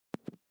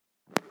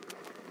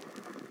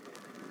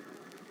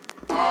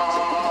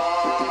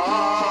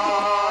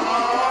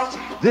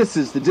This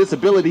is the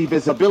Disability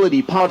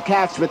Visibility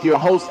Podcast with your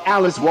host,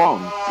 Alice Wong.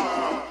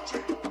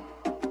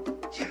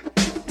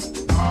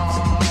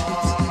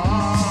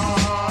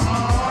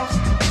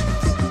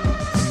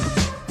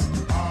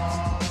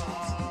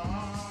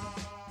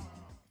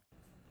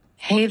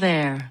 Hey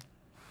there.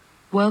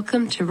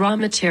 Welcome to Raw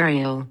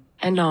Material,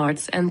 an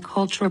arts and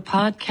culture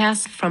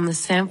podcast from the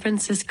San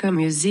Francisco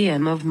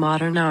Museum of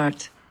Modern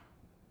Art.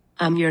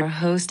 I'm your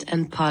host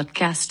and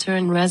podcaster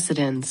in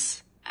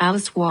residence,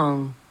 Alice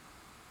Wong.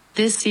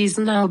 This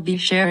season I'll be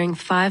sharing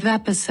 5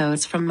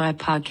 episodes from my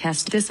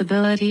podcast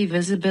Disability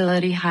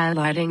Visibility,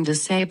 highlighting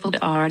disabled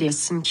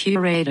artists and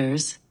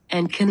curators,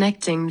 and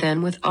connecting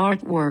them with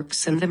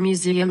artworks in the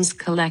museum's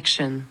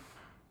collection.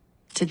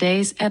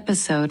 Today's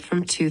episode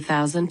from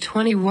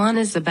 2021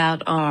 is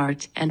about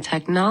art and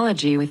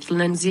technology with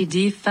Lindsey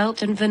D.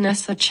 Felt and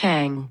Vanessa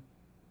Chang.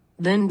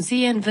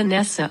 Lindsey and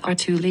Vanessa are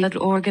 2 lead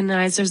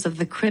organizers of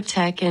the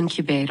Cryptech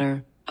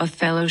Incubator, a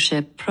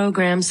fellowship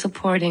program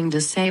supporting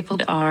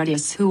disabled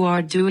artists who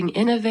are doing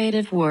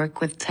innovative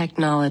work with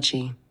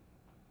technology.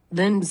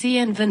 Lindsey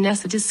and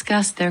Vanessa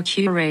discuss their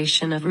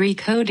curation of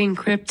Recoding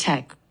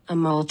Cryptech, a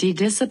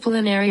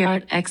multidisciplinary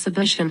art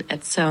exhibition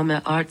at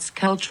Soma Arts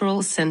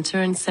Cultural Center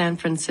in San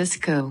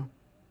Francisco.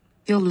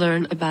 You'll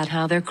learn about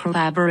how their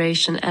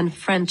collaboration and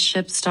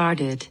friendship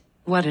started,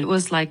 what it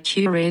was like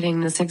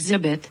curating this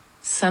exhibit,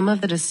 some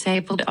of the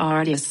disabled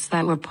artists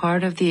that were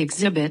part of the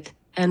exhibit,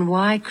 and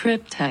why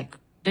Cryptech,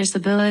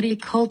 disability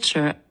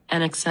culture,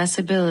 and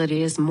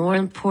accessibility is more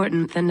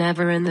important than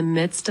ever in the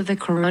midst of the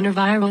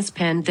coronavirus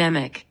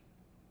pandemic.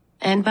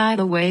 And by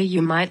the way,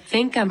 you might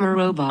think I'm a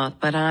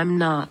robot, but I'm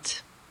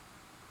not.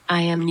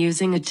 I am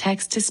using a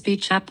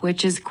text-to-speech app,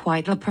 which is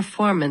quite a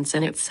performance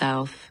in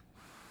itself.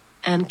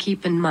 And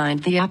keep in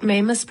mind the app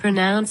may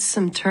mispronounce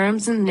some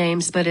terms and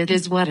names, but it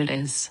is what it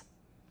is.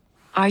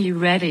 Are you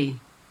ready?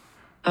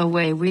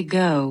 Away we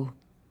go.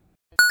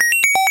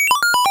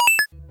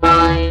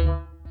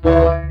 5,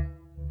 4,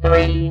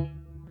 3,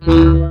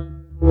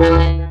 2,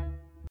 1.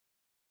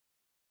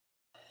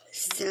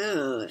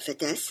 So,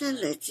 Vanessa,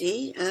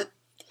 Lindsey,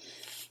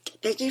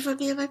 thank you for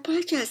being on my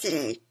podcast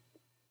today.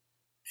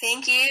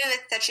 Thank you.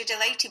 It's such a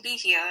delight to be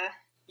here.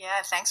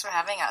 Yeah, thanks for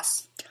having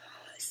us.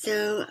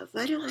 So,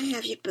 why don't I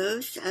have you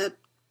both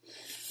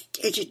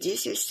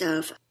introduce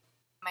yourself?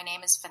 My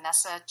name is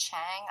Vanessa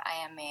Chang.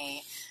 I am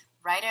a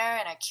writer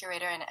and a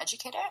curator and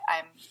educator.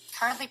 I'm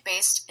currently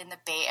based in the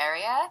Bay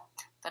Area,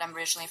 but I'm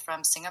originally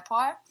from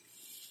Singapore.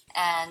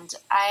 And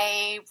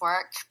I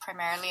work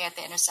primarily at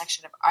the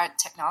intersection of art and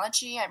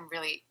technology. I'm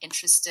really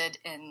interested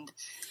in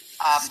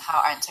how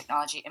art and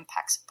technology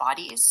impacts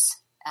bodies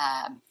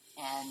and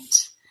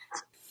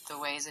the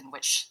ways in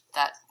which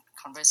that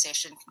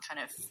conversation can kind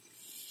of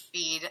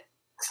feed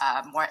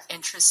more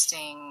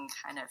interesting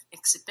kind of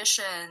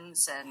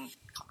exhibitions and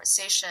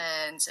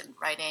conversations and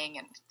writing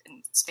and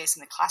space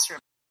in the classroom.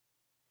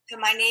 So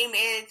my name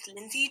is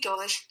Lindsey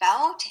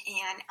Felt,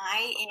 and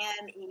I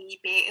am a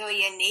Bay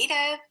Area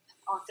native,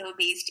 also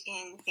based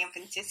in San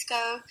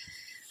Francisco.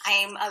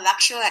 I'm a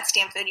lecturer at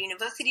Stanford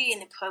University in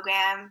the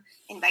program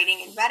in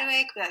Writing and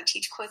Rhetoric, where I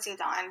teach courses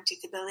on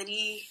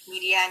disability,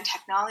 media, and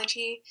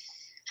technology.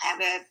 I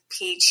have a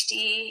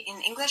PhD in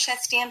English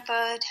at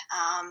Stanford,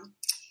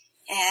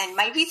 and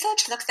my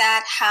research looks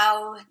at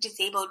how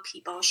disabled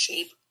people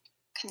shape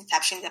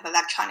conceptions of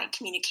electronic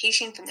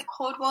communication from the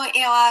Cold War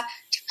era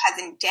to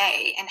present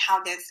day, and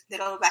how this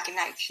little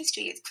recognized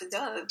history is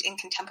preserved in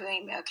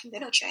contemporary American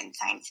literature and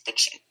science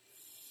fiction.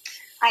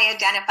 I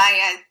identify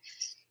as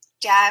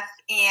deaf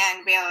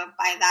and wear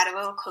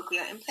bilateral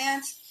cochlear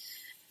implants.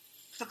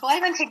 Before I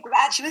went to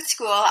graduate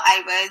school,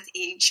 I was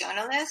a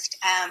journalist.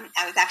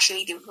 I was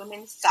actually the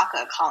women's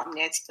soccer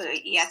columnist for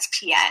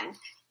ESPN.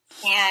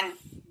 And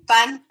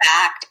fun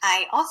fact,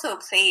 I also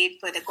played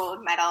for the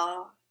gold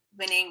medal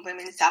winning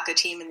women's soccer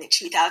team in the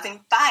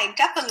 2005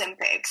 Deaf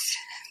Olympics.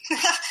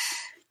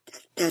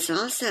 That's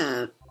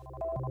awesome.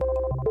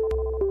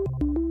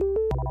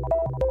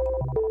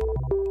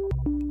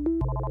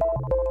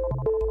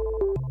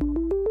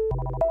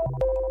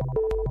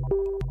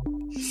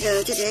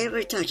 So today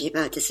we're talking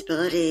about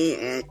disability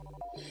and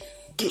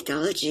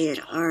technology and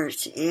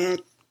art,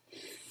 and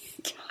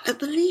I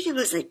believe it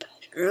was like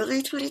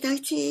early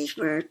 2019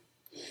 where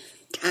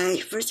I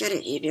first got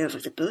an email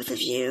from the both of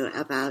you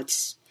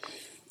about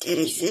an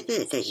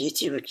exhibit that you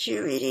two were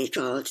curating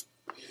called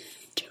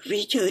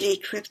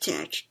Recoding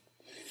Cryptech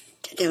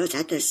that was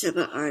at the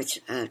Soma Arts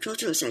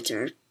Cultural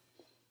Center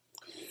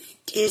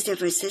in San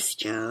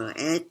Francisco.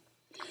 And,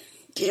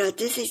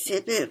 this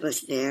exhibit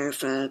was there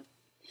from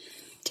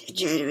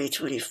January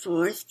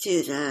 24th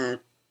to the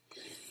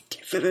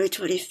February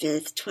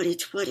 25th,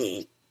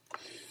 2020.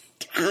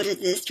 How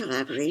did this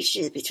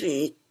collaboration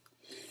between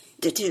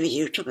the two of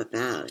you come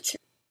about?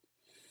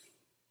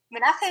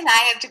 Vanessa and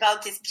I have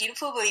developed this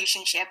beautiful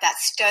relationship that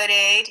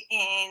started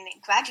in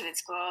graduate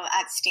school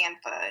at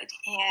Stanford.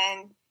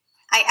 And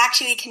I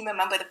actually can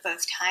remember the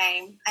first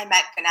time I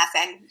met Vanessa,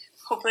 and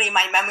hopefully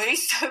my memory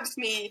serves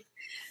me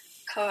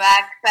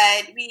Correct,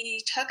 but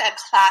we took a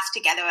class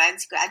together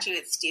as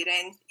graduate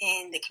students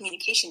in the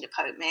communication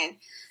department,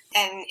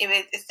 and it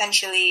was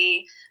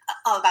essentially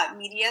all about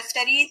media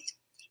studies.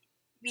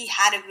 We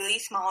had a really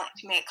small,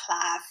 intimate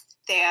class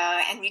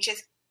there, and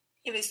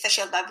it was such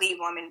a lovely,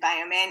 warm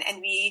environment,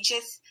 and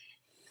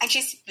I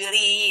just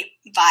really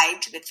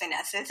vibed with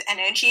Vanessa's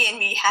energy, and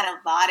we had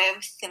a lot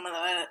of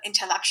similar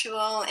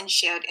intellectual and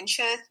shared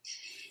interests.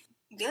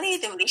 Really,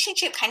 the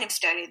relationship kind of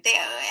started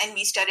there, and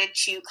we started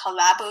to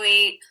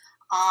collaborate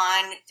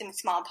on some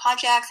small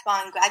projects.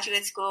 While in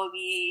graduate school,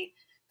 we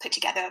put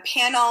together a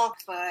panel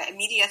for a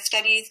media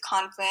studies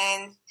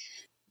conference.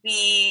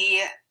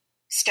 We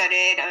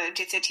started a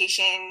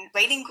dissertation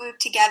writing group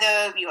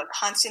together. We were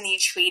constantly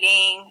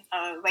trading,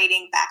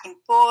 writing back and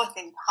forth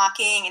and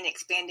talking and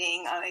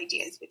expanding our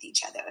ideas with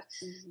each other.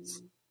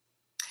 Mm-hmm.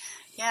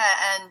 Yeah,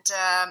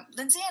 and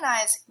Lindsey and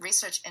I's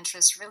research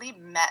interests really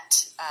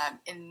met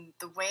in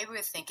the way we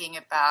were thinking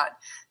about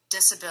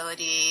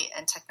disability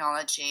and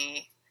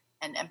technology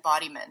and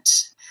embodiment.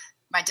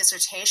 My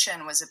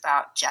dissertation was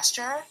about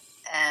gesture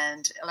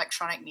and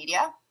electronic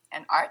media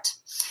and art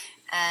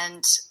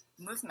and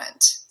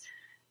movement.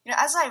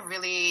 As I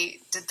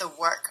really did the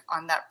work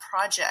on that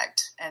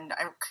project, and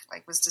I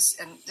was just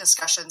in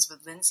discussions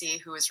with Lindsey,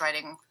 who was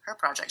writing her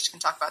project. She can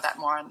talk about that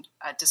more on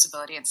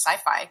disability and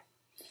sci-fi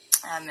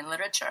in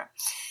literature.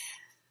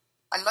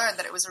 I learned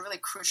that it was a really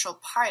crucial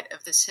part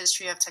of this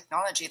history of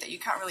technology, that you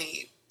can't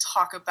really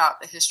talk about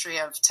the history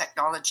of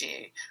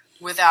technology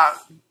without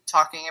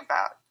talking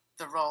about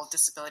the role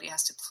disability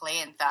has to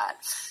play in that.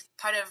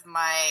 Part of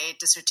my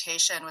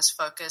dissertation was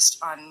focused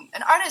on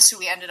an artist who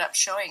we ended up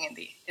showing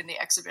in the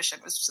exhibition.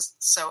 It was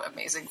just so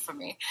amazing for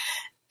me.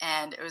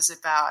 And it was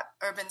about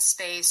urban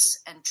space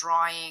and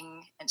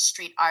drawing and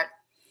street art.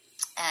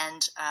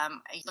 And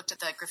I looked at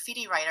the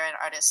graffiti writer and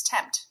artist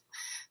Tempt.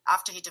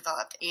 After he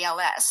developed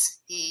ALS,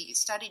 he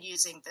started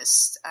using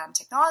this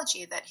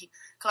technology that he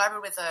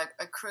collaborated with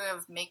a crew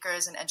of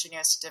makers and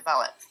engineers to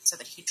develop so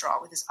that he could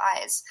draw with his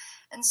eyes.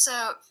 And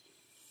so,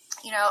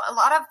 a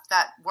lot of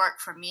that work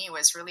for me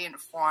was really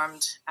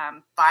informed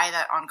by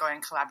that ongoing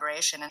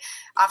collaboration. And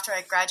after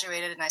I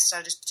graduated and I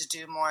started to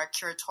do more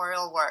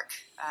curatorial work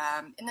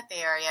in the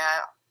Bay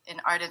Area in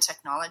art and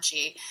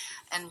technology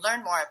and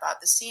learn more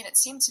about the scene, it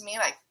seemed to me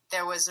like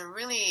there was a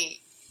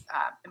really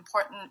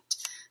important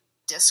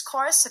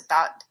discourse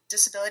about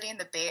disability in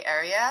the Bay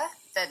Area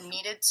that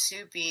needed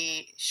to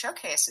be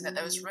showcased, and that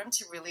there was room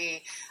to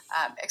really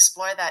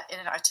explore that in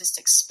an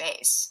artistic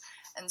space.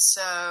 And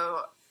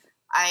so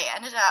I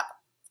ended up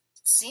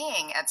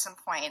seeing at some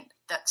point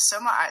that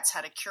Soma Arts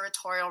had a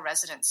curatorial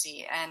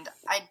residency, and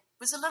I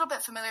was a little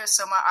bit familiar with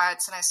Soma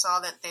Arts, and I saw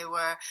that they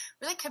were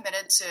really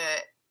committed to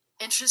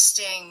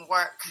interesting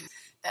work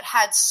that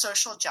had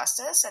social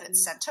justice at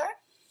its center.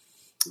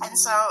 And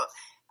so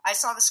I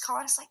saw this call,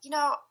 and it's like,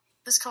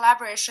 this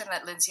collaboration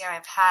that Lindsey and I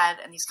have had,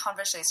 and these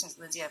conversations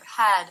Lindsey and I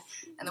have had,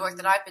 and the work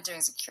that I've been doing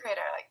as a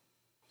curator,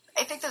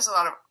 I think there's a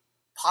lot of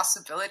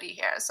possibility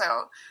here.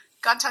 So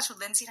got in touch with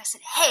Lindsey, and I said,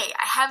 hey,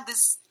 I have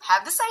this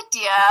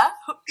idea.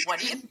 What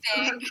do you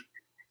think?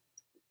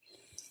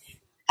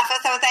 At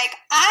first I was like,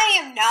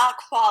 I am not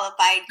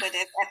qualified for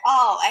this at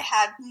all. I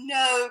have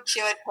no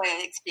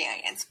curatorial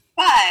experience,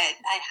 but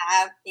I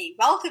have a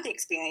wealth of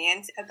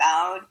experience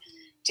about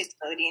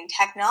disability and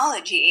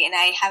technology, and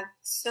I have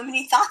so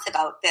many thoughts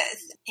about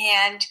this.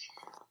 And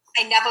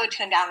I never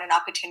turned down an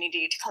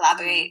opportunity to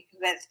collaborate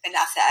with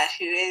Vanessa,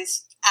 who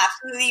is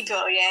absolutely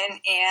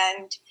brilliant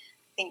and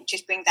I think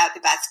just brings out the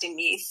best in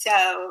me. So,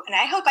 and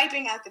I hope I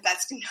bring out the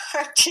best in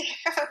her too.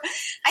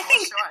 I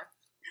think. Sure.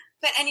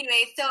 But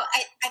anyway, so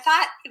I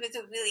thought it was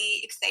a really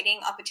exciting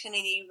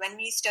opportunity when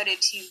we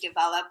started to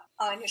develop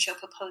our initial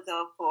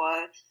proposal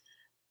for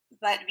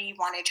what we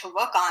wanted to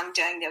work on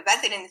during the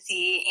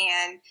residency,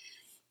 and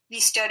we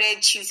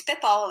started to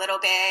spitball a little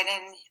bit,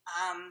 and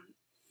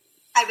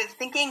I was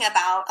thinking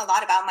a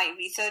lot about my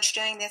research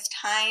during this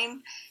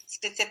time,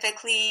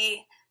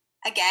 specifically,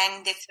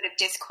 again, this sort of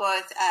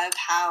discourse of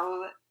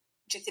how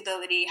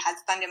disability has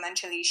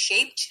fundamentally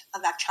shaped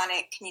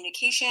electronic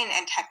communication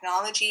and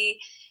technology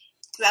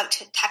throughout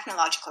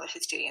technological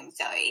history, And,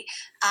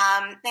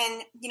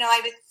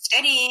 I was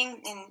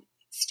studying and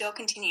still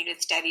continue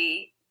to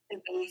study the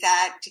ways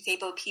that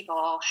disabled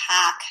people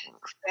hack,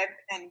 script,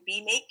 and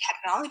remake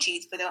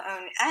technologies for their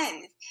own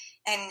ends,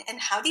 and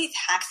how these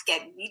hacks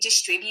get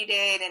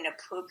redistributed and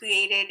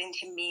appropriated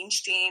into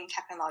mainstream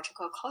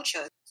technological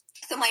culture.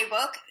 So my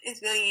work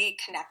is really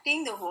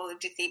connecting the role of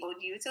disabled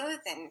users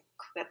and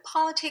crypt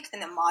politics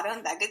and the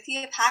modern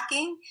legacy of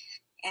hacking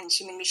and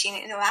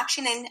human-machine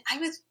interaction. And I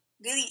was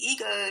really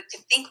eager to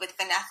think with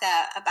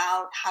Vanessa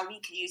about how we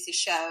could use the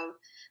show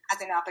as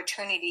an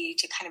opportunity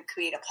to kind of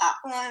create a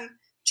platform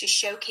to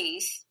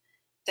showcase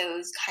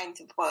those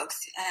kinds of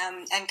works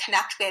and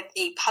connect with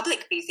a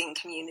public-facing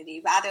community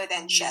rather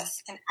than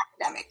just an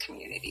academic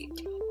community.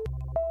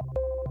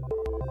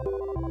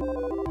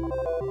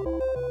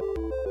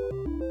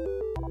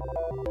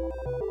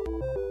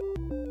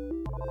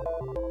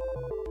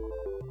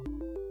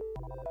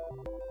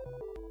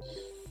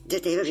 the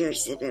name of your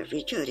exhibit,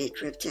 Recoding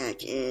Cryptech,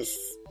 is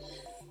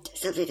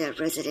something that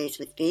resonates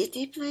with me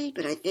deeply,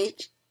 but I think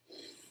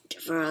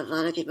for a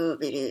lot of people,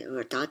 maybe who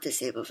are not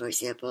disabled, for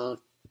example,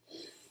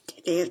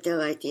 they have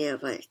no idea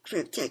what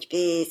Cryptech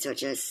means or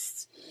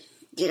just,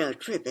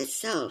 Crypt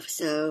itself.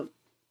 So,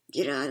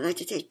 I'd like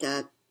to take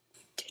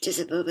just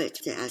a moment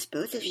to ask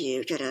both of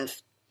you kind of,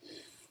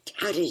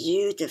 how do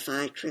you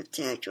define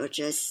Cryptech, or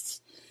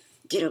just,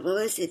 what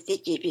was the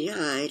thinking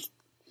behind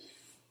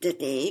the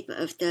name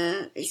of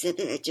the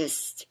exhibit and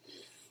just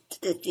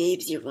the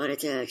themes you wanted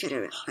to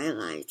kind of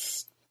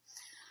highlight?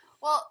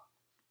 Well,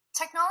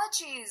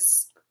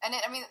 technologies, and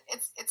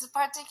it's a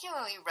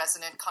particularly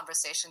resonant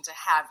conversation to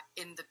have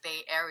in the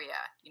Bay Area.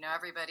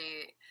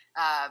 Everybody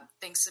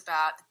thinks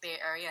about the Bay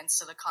Area and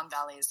Silicon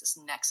Valley as this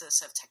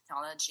nexus of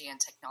technology and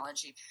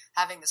technology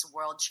having this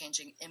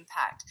world-changing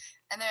impact.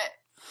 And there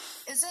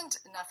isn't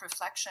enough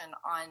reflection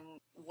on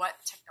what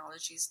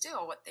technologies do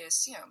or what they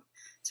assume.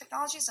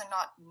 Technologies are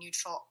not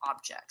neutral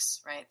objects,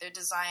 right? They're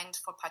designed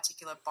for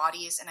particular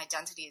bodies and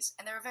identities,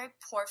 and they're a very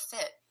poor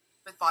fit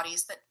with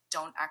bodies that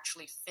don't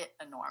actually fit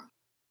a norm.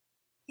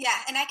 Yeah,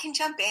 and I can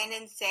jump in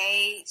and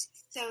say,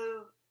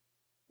 so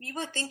we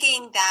were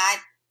thinking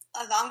that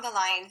along the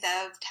lines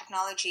of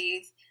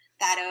technologies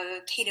that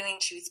are catering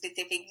to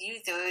specific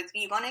users,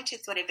 we wanted to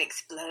sort of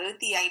explode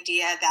the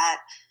idea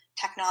that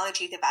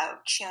technology is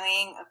about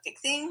curing or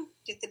fixing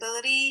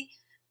disability,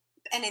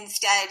 and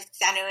instead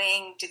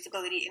centering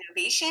disability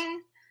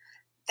innovation,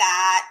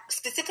 that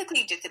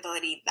specifically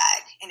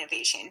disability-led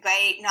innovation,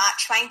 right? Not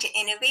trying to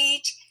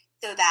innovate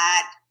so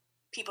that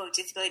people with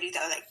disabilities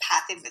are like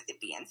passive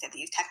recipients of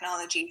these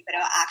technologies, but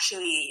are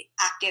actually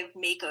active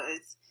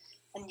makers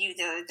and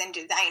users and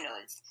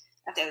designers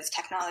of those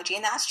technology.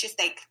 And that's just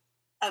like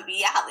a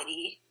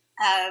reality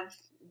of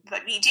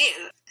what we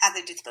do as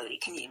a disability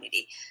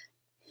community.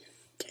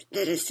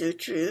 That is so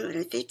true. And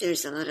I think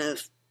there's a lot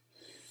of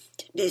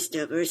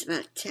misnomers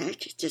about tech,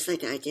 just like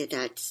the idea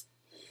that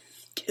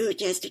who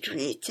gets to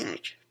create tech,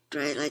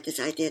 right? Like this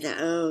idea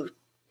that,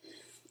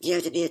 you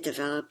have to be a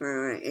developer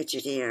or an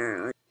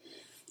engineer or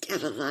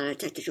have a lot of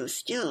technical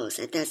skills.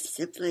 And that's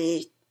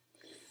simply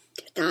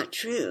not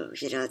true.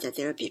 That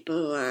there are people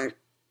who are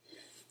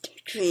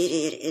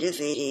creating and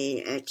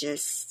innovating and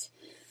just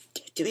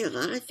doing a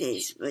lot of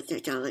things with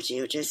technology,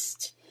 or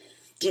just,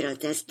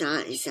 that's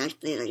not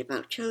exactly like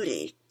about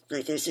coding.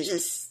 Like there's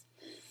just,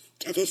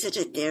 I think, such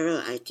a narrow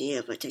idea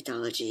of what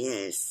technology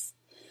is.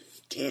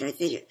 And I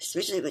think,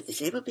 especially with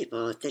disabled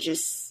people,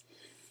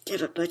 they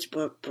have a much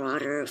more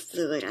broader,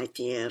 fluid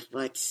idea of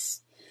what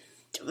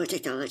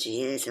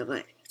technology is and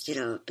what,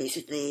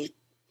 basically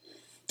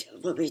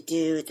what we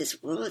do in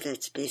this world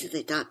that's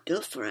basically not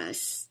built for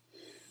us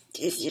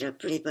is,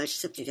 pretty much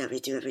something that we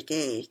do every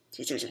day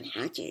in terms of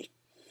hacking.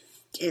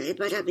 It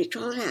might not be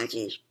called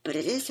hacking, but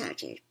it is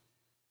hacking.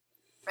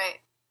 Right.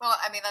 Well,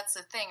 that's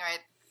the thing, right?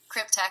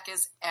 Cryptech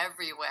is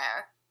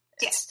everywhere.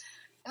 Yes.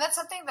 And that's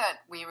something that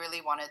we really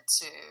wanted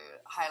to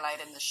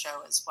highlight in the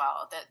show as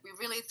well, that we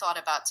really thought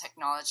about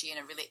technology in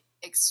a really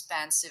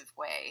expansive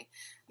way.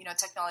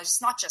 Technology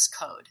is not just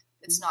code.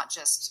 It's not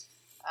just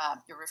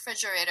your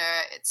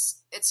refrigerator.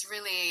 It's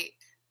really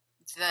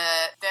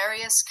the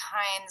various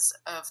kinds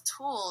of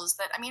tools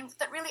that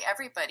really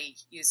everybody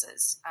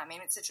uses.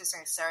 It's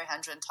interesting. Sarah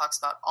Hendren talks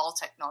about all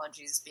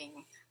technologies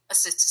being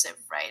assistive,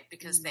 right?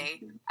 Because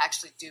they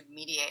actually do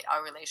mediate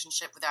our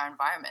relationship with our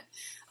environment.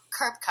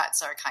 Curb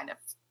cuts are kind of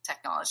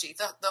technology.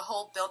 The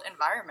whole built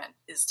environment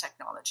is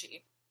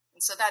technology.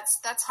 And so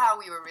that's how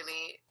we were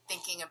really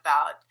thinking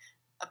about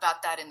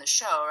that in the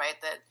show, right?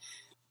 That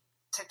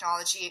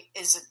technology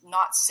is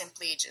not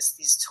simply just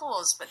these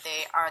tools, but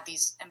they are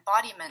these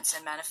embodiments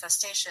and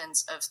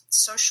manifestations of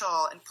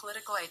social and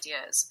political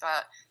ideas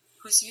about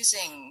who's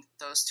using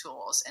those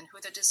tools and who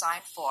they're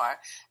designed for,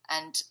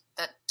 and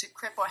that to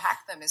crip or hack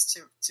them is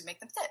to make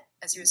them fit,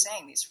 as you were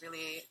saying,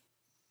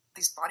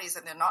 these bodies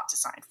that they're not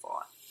designed for.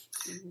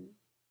 Mm-hmm.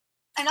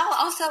 And I'll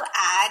also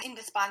add, in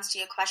response to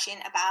your question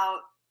about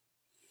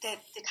the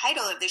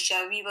title of the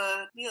show, we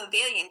were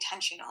very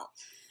intentional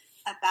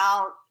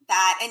about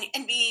that,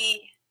 and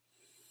we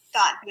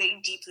thought very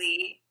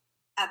deeply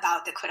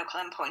about the critical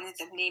importance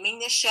of naming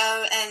this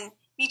show, and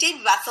we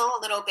did wrestle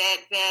a little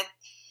bit with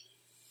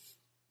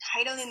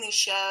titling the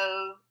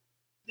show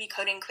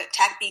Recoding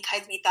Cryptech,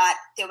 because we thought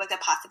there was a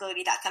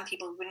possibility that some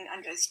people wouldn't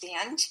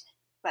understand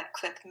what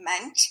crypt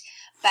meant,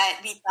 but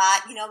we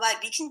thought, you know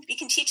what, we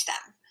can teach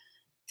them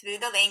through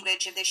the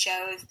language of the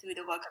shows, through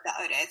the work of the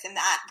artists, and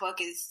that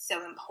work is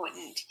so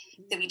important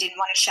that we didn't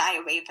want to shy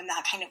away from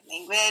that kind of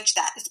language,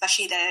 that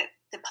especially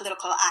the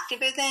political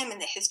activism and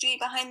the history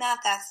behind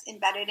that's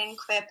embedded in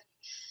crypt.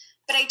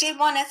 But I did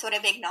want to sort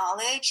of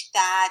acknowledge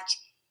that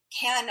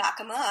Karen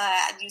Nakamura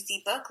at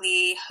UC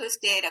Berkeley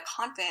hosted a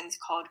conference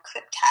called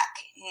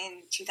Cryptech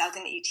in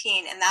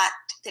 2018, and that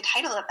the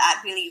title of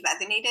that really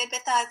resonated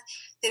with us.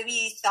 So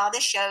we saw the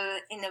show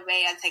in a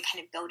way as like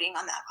kind of building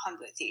on that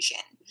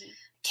conversation. Mm-hmm.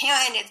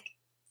 Karen is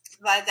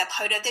was a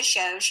part of the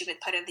show. She was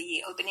part of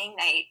the opening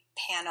night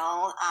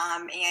panel,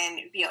 and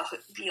we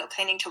are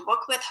planning to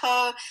work with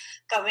her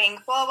going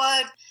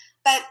forward.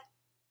 But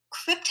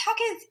cryptech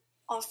is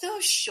also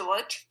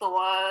short for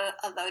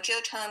a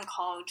larger term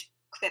called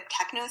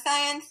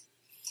cryptechnoscience,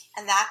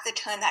 and that's the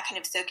term that kind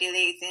of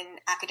circulates in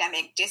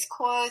academic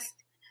discourse.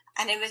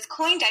 And it was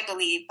coined, I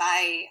believe,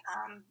 by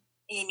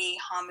Amy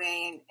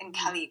Homre and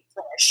Kelly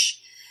Bush.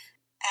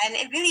 And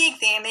it really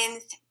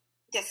examines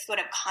this sort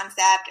of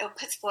concept, or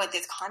puts forward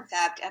this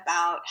concept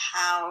about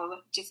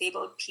how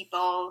disabled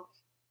people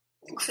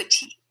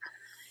critique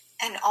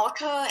and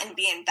alter and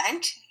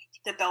reinvent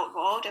the built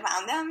world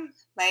around them,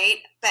 right?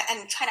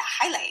 And try to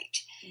highlight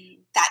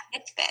that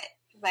misfit,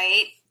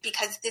 right?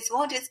 Because this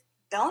world is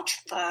built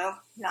for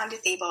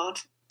non-disabled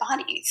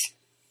bodies.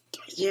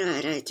 Yeah,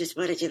 and I just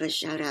want to give a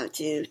shout out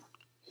to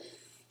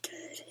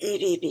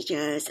Amy,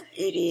 because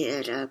Amy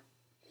and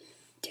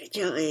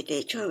Joey,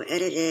 they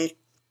co-edited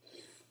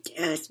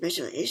a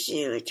special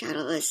issue in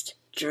Catalyst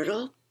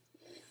Journal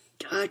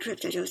on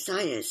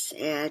cryptoscience,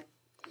 and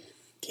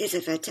it's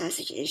a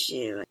fantastic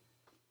issue.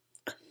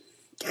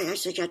 I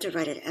actually got to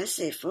write an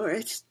essay for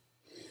it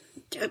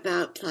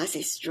about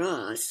plastic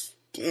straws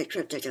in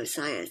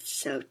cryptoscience.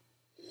 So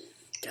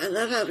I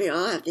love how we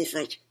all have these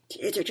like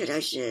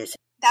interconnections.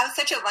 That was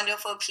such a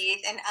wonderful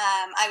piece, and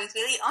I was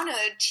really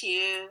honored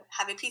to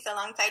have a piece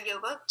alongside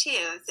your work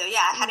too. So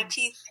yeah, I had a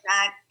piece in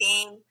that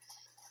same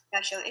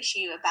special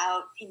issue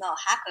about female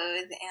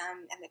hackers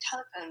and the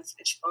telephone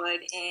switchboard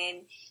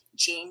in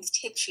Jane's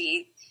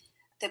Tiptree,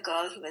 The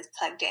Girl Who Was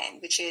Plugged In,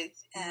 which is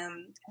a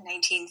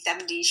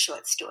 1970s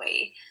short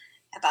story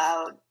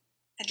about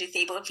a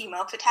disabled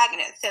female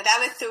protagonist. So that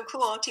was so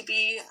cool to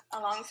be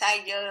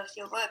alongside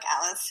your work,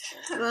 Alice.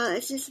 Well,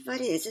 it's just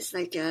funny. It's just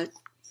like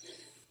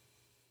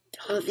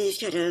all these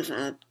kind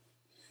of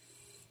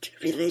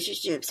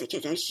relationships and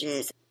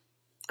connections.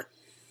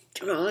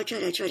 We're all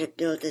trying to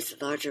build this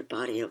larger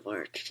body of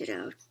work, you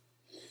know.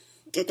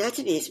 And that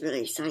to me is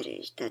really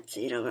exciting. That's,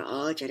 you know, we're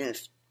all kind of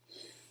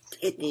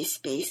in these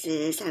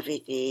spaces,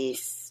 having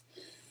these,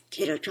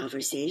 you know,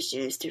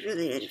 conversations to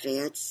really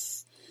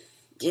advance,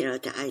 you know,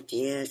 the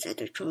ideas and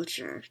the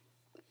culture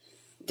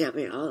that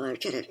we all are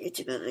kind of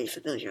intimately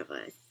familiar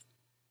with.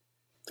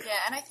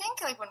 Yeah, and I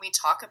think like when we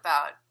talk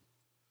about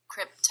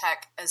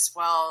cryptech as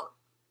well,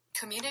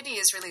 community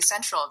is really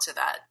central to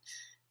that.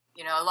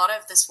 You know, a lot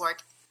of this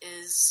work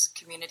is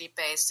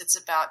community-based.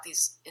 It's about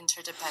these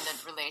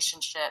interdependent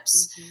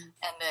relationships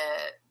and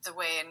the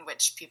way in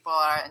which people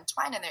are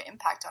entwined and their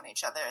impact on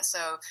each other.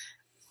 So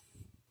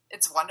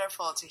it's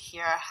wonderful to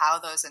hear how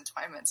those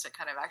entwinements are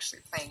kind of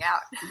actually playing out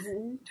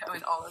you know,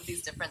 in all of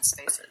these different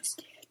spaces.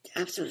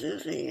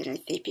 Absolutely. And I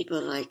think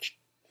people like,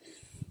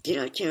 you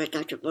know, Karen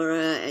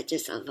Nakamura and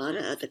just a lot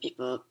of other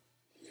people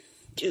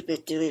who've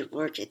been doing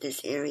work in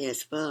this area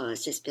as well.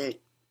 It's just been,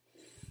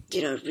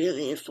 you know,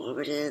 really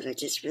informative and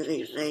just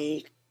really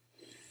laid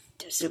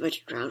so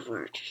much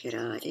groundwork. You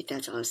know, I think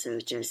that's also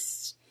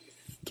just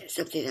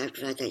something I'm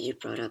glad that you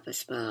brought up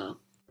as well.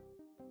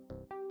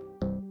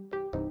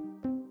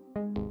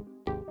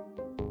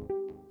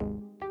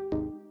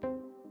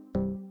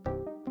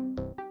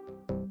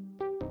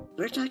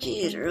 We're talking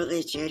in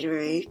early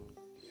January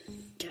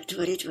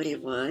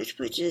 2021,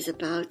 which is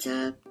about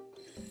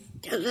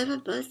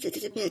 11 months into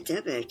the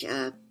pandemic,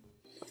 at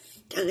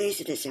least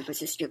in the San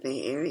Francisco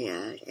Bay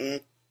Area.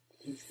 And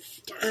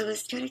I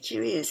was kind of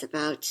curious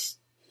about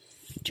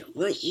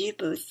what you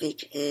both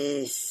think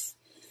is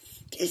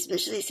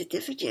especially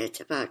significant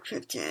about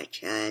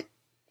cryptech and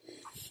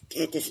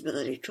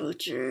disability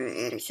culture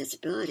and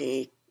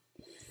accessibility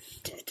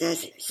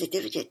that's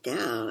significant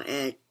now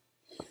and,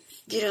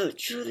 you know,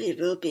 truly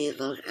will be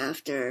long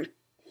after,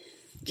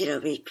 you know,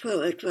 we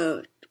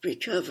quote-unquote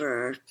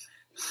recover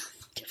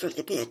from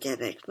the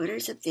pandemic. What are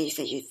some things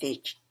that you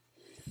think,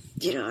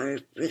 you know, are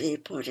really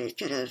important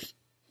kind of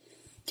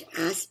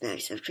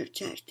aspects of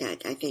cryptech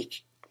that I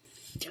think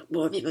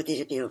more people need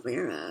to be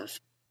aware of?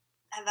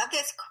 I love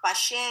this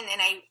question,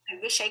 and I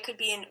wish I could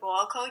be an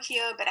oracle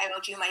here, but I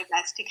will do my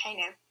best to kind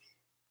of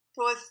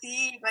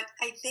foresee what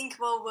I think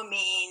will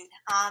remain.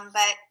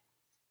 But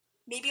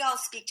maybe I'll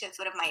speak to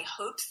sort of my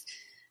hopes.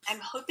 I'm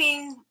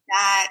hoping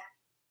that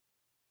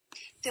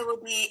there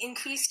will be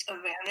increased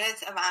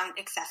awareness around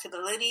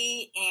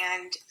accessibility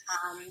and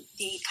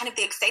the kind of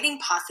the exciting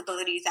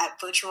possibilities that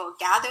virtual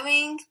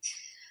gatherings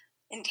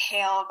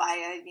entail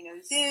via, you know,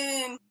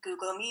 Zoom,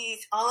 Google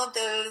Meet, all of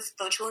those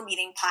virtual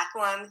meeting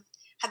platforms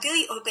have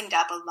really opened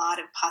up a lot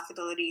of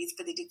possibilities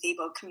for the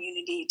disabled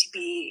community to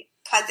be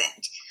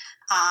present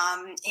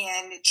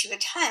and to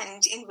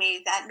attend in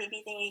ways that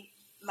maybe they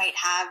might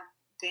have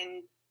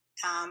been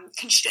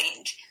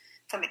constrained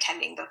from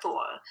attending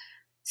before.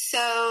 So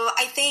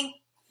I think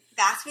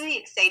that's really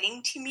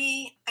exciting to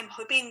me. I'm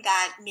hoping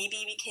that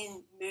maybe we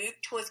can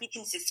we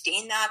can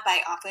sustain that by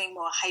offering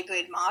more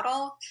hybrid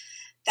models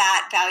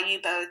that value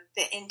both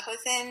the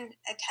in-person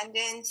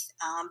attendance,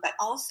 but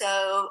also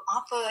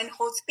offer and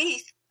hold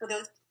space for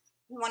those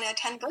who want to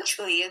attend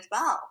virtually as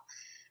well,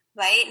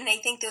 right? And I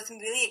think there's some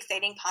really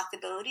exciting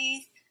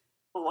possibilities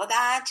for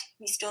that.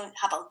 We still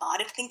have a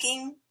lot of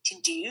thinking to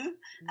do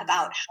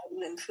about how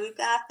to improve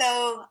that,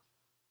 though.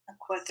 Of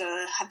course,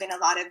 there have been a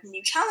lot of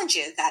new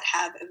challenges that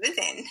have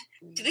arisen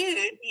through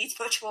these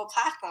virtual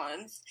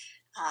platforms.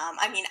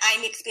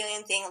 I'm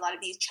experiencing a lot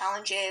of these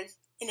challenges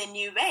in a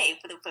new way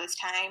for the first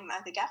time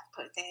as a deaf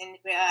person,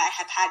 where I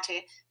have had to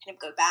kind of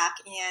go back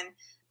and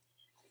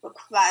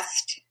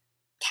request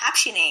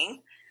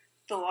captioning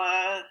for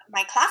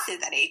my classes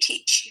that I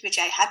teach, which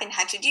I haven't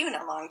had to do in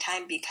a long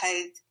time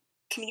because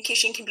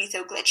communication can be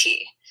so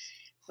glitchy,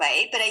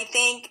 right? But I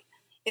think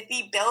if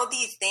we build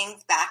these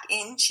things back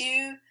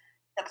into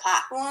the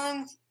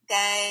platforms,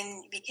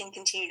 then we can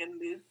continue to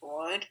move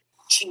forward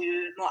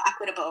to more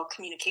equitable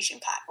communication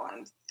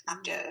platforms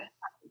after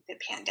the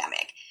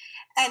pandemic.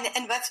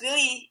 And what's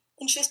really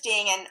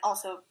interesting and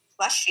also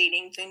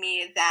frustrating for me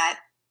is that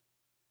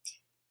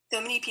so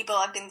many people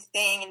have been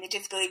saying in the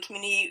disability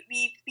community,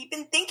 we've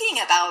been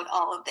thinking about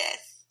all of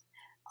this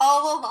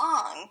all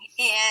along.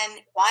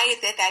 And why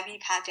is it that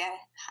we've had to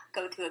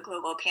go through a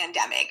global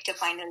pandemic to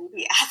finally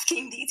be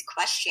asking these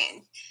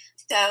questions?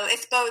 So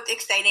it's both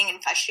exciting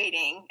and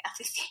frustrating at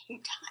the same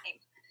time.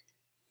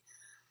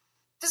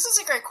 This is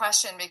a great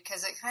question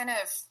because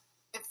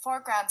it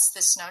foregrounds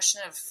this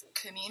notion of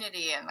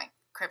community and like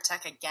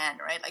cryptech again,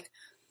 right? Like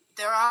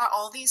there are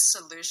all these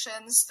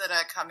solutions that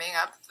are coming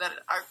up that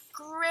are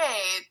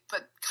great,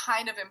 but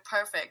kind of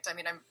imperfect. I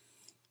mean,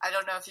 I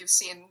don't know if you've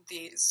seen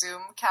the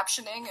Zoom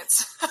captioning.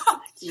 It's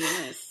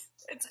Yes.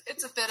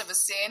 It's a bit of a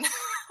scene,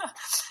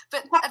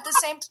 but at the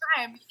same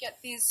time, you get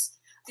these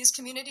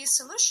community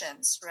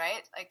solutions,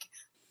 right? Like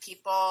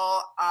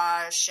people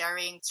are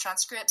sharing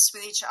transcripts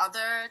with each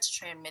other to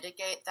try and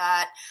mitigate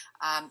that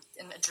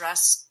and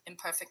address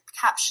imperfect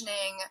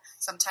captioning.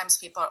 Sometimes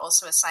people are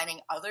also assigning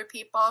other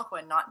people who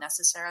are not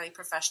necessarily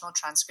professional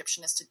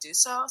transcriptionists to do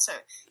so. So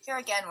here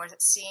again, we're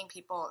seeing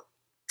people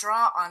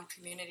draw on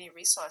community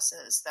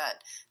resources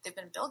that they've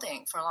been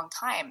building for a long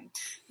time,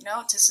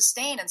 to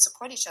sustain and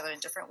support each other in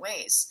different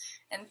ways.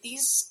 And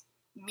these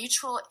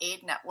mutual aid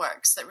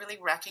networks that really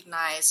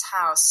recognize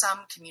how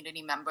some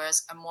community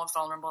members are more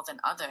vulnerable than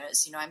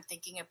others. I'm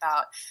thinking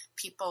about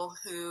people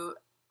who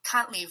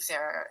can't leave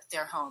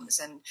their homes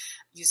and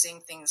using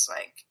things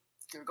like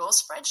Google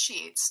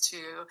spreadsheets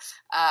to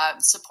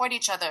support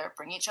each other,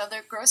 bring each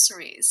other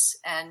groceries.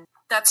 And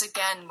that's,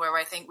 again, where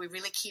I think we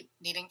really keep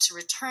needing to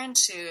return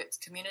to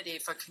community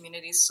for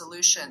community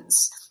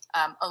solutions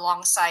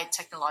alongside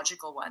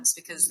technological ones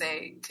because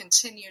they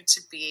continue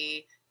to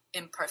be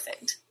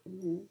imperfect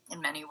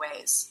in many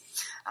ways.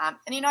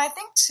 And I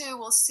think, too,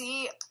 we'll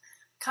see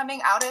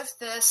coming out of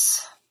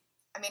this,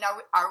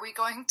 are we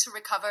going to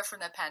recover from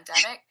the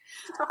pandemic?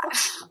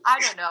 I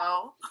don't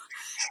know.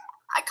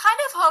 I kind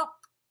of hope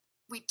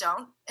we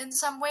don't in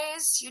some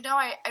ways.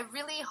 I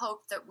really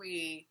hope that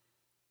we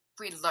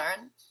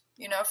learn,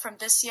 from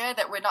this year,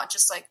 that we're not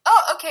just like,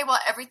 oh, okay, well,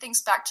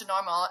 everything's back to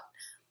normal.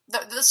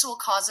 This will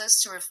cause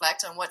us to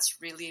reflect on what's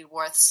really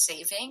worth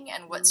saving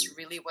and what's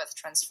really worth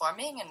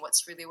transforming and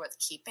what's really worth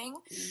keeping.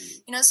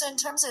 So in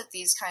terms of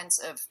these kinds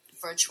of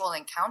virtual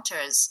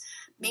encounters,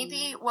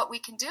 maybe what we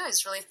can do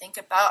is really think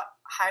about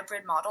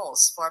hybrid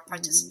models for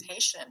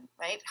participation,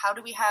 right? How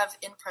do we have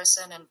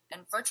in-person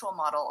and virtual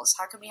models?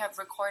 How can we have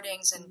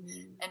recordings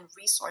and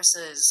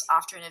resources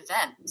after an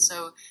event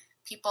so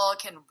people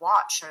can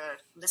watch or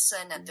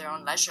listen at their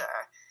own leisure?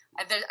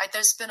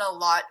 There's been a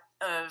lot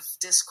of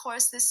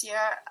discourse this year.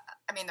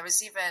 There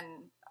was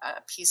even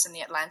a piece in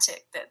The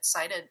Atlantic that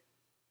cited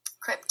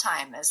Crip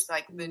time as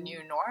like the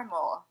new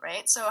normal,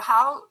 right? So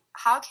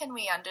how can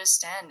we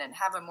understand and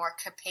have a more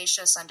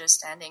capacious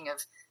understanding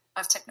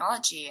of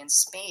technology and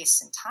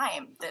space and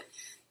time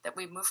that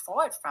we move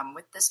forward from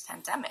with this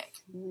pandemic?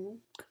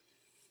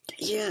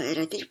 Yeah, and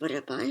I think one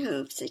of my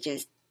hopes is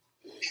just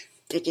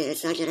that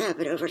it's not going to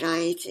happen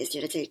overnight. It's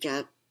going to take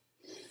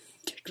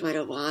quite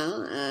a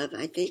while.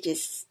 I think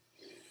it's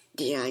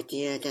the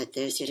idea that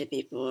there's going to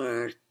be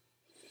more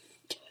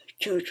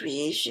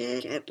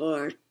co-creation and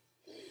more,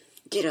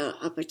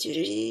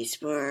 opportunities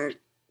for,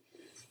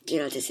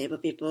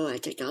 disabled people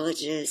and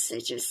technologists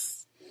and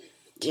just,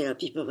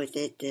 people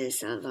within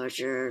this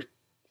larger,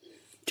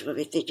 what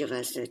we think of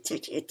as the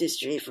tech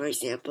industry, for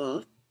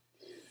example,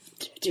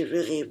 to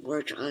really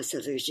work on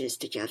solutions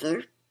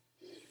together,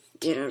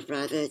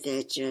 rather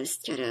than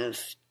just kind of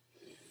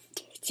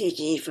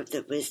taking from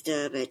the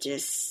wisdom and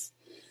just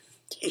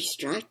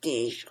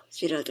extracting,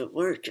 the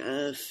work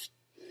of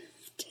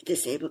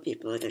disabled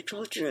people, the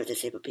culture of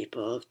disabled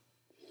people,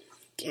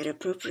 and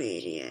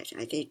appropriating it.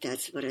 I think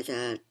that's one of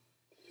the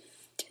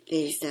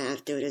things that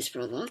I've noticed for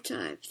a long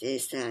time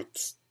is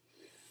that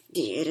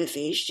the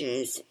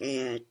innovations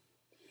and,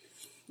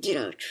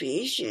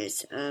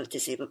 creations of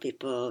disabled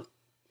people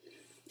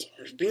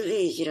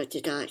really,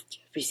 did not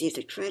receive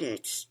the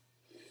credit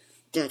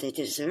that they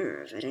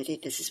deserve. And I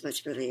think this is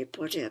what's really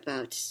important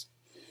about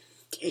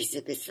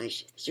exhibits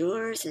like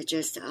yours and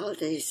just all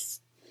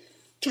these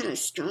kind of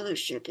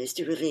scholarship is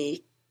to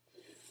really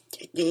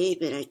name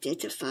and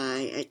identify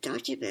and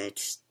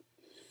document,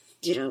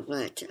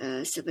 what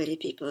so many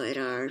people in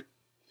our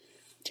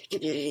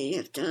community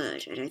have done,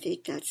 and I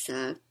think that's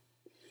an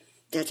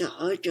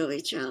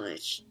ongoing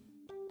challenge.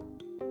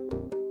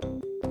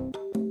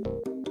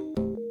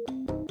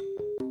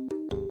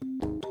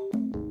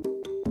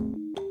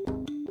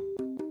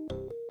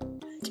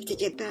 To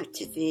get back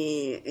to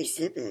the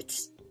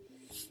exhibits,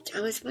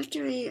 I was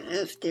wondering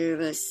if there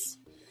was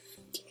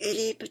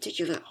any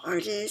particular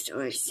artist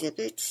or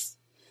exhibits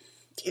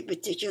in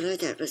particular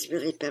that was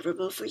really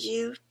memorable for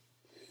you,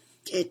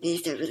 and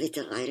things that really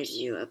delighted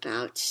you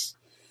about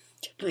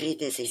putting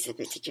this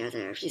exhibit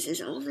together. Because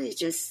it's only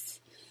just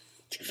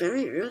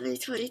very early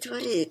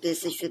 2020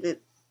 this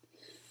exhibit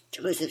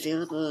was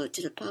available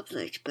to the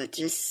public, but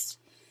just,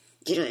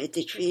 in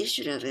the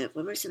creation of it,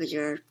 what were some of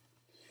your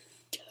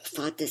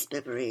fondest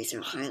memories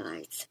or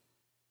highlights?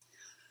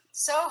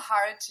 So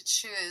hard to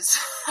choose.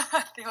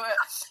 There were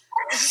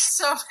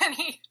so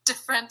many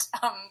different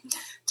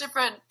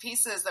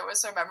pieces that were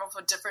so memorable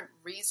for different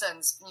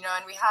reasons,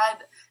 and we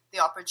had the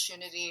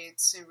opportunity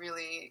to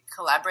really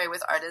collaborate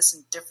with artists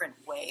in different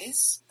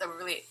ways that were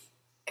really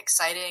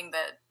exciting,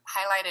 that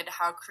highlighted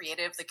how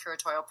creative the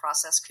curatorial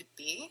process could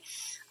be.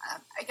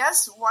 I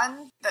guess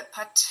one that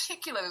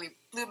particularly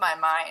blew my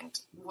mind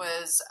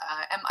was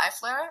M.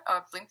 Eifler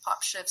of Blink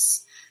Pop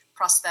Shift's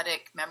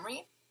prosthetic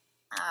memory,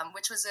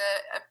 which was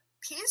a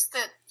piece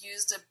that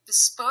used a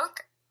bespoke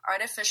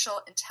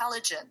artificial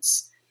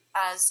intelligence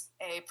as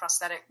a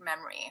prosthetic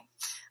memory.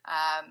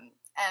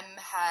 M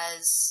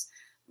has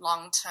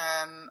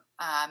long-term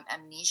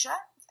amnesia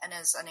and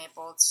is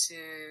unable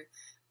to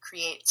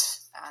create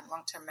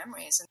long-term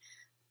memories.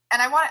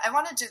 And I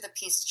want to do the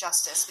piece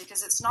justice,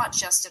 because it's not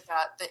just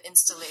about the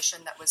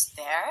installation that was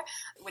there.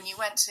 When you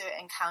went to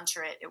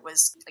encounter it, it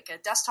was like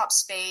a desktop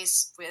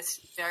space with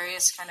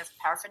various kind of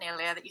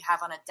paraphernalia that you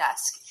have on a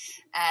desk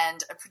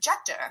and a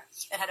projector.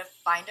 It had a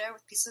binder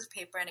with pieces of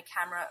paper and a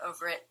camera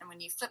over it. And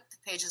when you flip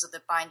the pages of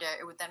the binder,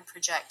 it would then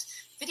project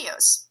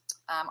videos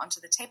onto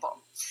the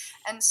table.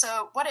 And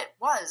so what it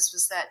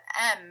was that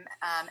M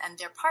and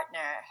their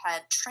partner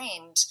had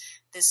trained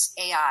this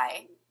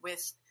AI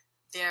with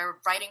their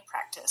writing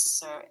practice.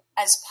 So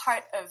as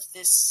part of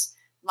this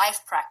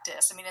life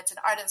practice, it's an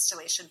art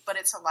installation, but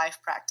it's a life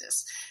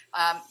practice.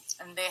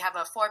 And they have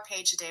a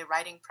 4-page-a-day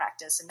writing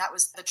practice, and that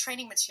was the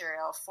training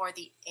material for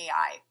the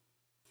AI.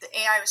 The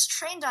AI was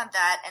trained on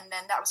that, and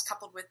then that was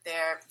coupled with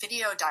their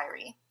video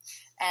diary.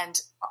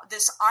 And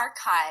this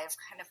archive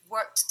kind of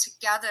worked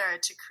together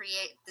to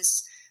create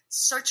this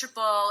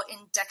searchable,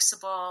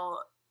 indexable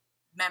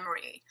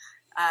memory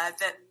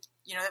that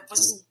it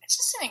was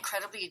just an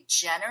incredibly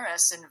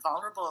generous and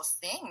vulnerable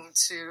thing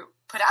to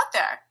put out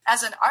there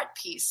as an art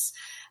piece.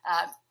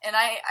 And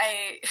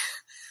I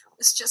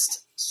was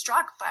just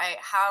struck by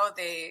how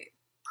they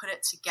put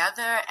it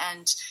together.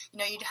 And,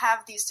 you'd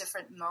have these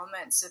different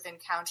moments of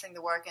encountering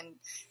the work, and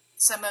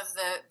some of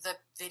the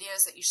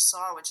videos that you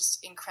saw were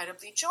just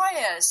incredibly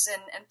joyous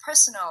and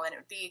personal. And it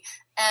would be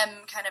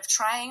M kind of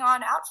trying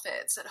on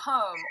outfits at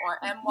home, or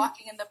M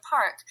walking in the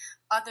park.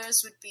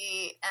 Others would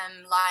be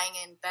M lying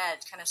in bed,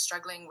 kind of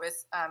struggling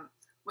with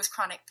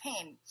chronic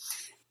pain.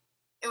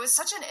 It was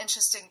such an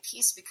interesting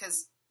piece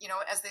because,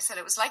 as they said,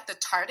 it was like the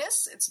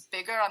TARDIS. It's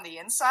bigger on the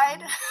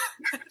inside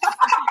than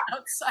on the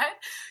outside.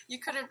 You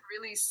couldn't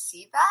really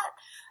see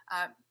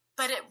that.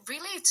 But it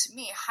really, to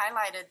me,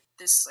 highlighted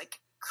this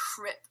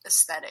crip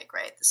aesthetic,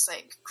 right? This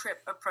crip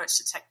approach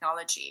to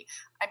technology.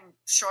 I'm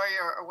sure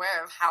you're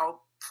aware of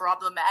how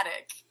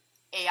problematic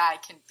AI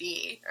can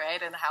be,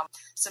 right? And how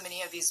so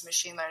many of these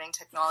machine learning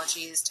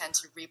technologies tend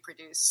to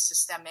reproduce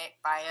systemic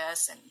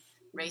bias and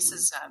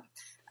racism.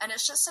 And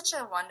it's just such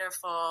a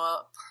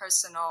wonderful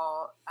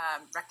personal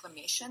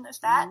reclamation of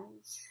that.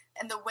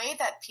 And the way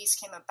that piece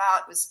came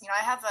about was,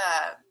 I have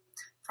a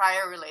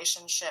prior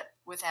relationship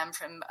with M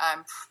from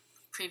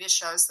previous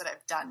shows that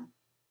I've done.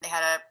 They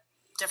had a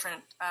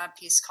different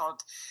piece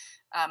called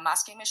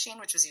Masking Machine,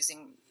 which was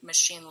using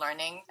machine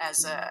learning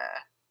as a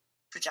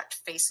project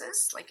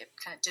faces, like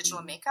a kind of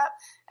digital makeup.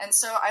 And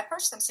so I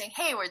approached them saying,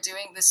 hey, we're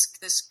doing this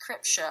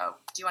Crip show.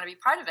 Do you want to be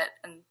part of it?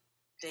 And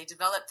they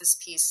developed this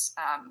piece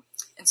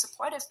in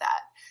support of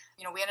that.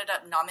 We ended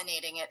up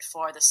nominating it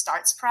for the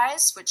STARTS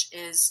Prize, which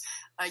is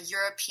a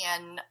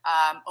European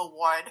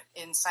award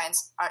in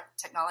science, art,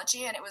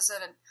 technology. And it was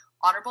an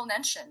honorable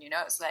mention, it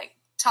was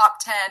top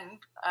 10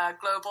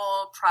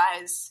 global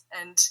prize,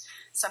 and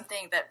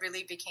something that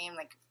really became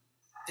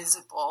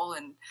visible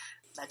and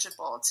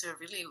legible to a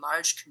really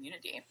large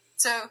community.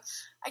 So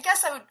I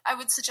guess I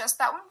would suggest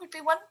that one would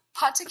be one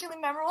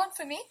particularly memorable one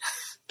for me.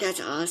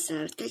 That's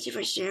awesome. Thank you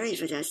for sharing,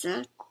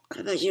 Vanessa.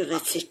 How about you,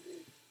 Lindsey?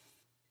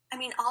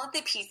 All of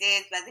the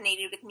pieces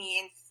resonated with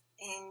me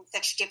in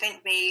such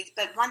different ways,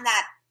 but one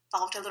that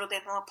felt a little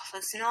bit more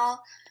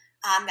personal,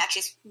 that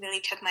just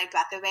really took my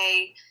breath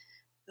away,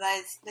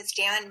 was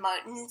Darren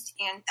Martin's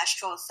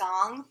Ancestral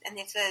Songs. And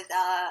this was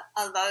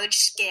a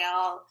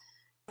large-scale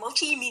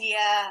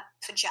multimedia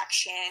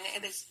projection.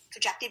 It was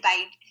projected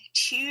by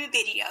 2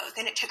 videos,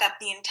 and it took up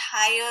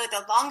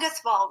the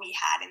longest wall we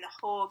had in the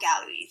whole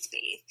gallery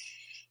space.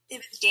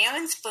 It was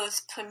Darren's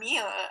first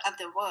premiere of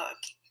the work,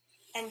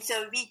 And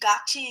so we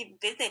got to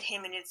visit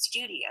him in his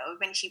studio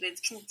when he was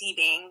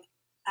conceiving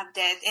of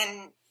this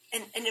and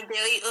in a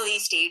very early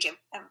stage of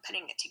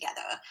putting it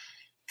together.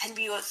 And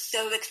we were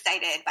so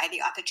excited by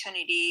the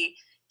opportunity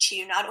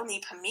to not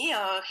only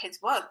premiere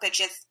his work, but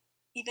just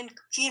even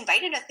he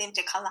invited us in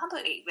to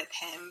collaborate with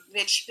him,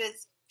 which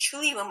was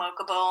truly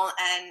remarkable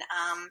and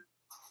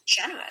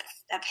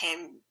generous of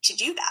him to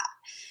do that.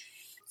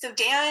 So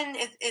Darren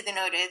is an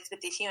artist with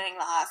the hearing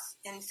loss,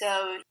 and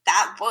so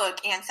that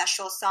work,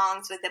 Ancestral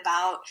Songs, was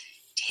about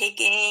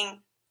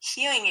taking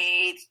hearing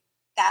aids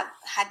that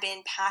had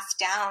been passed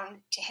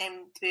down to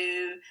him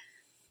through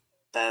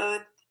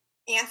both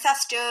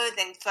ancestors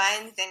and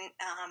friends and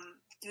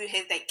through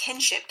his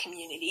kinship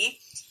community,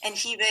 and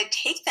he would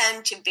take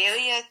them to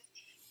various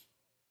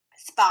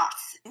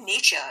spots in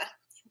nature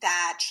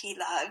that he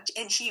loved,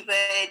 and he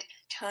would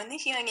turn the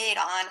hearing aid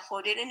on,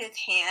 hold it in his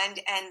hand,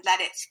 and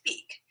let it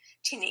speak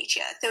to nature.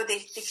 So the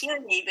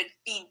hearing aid would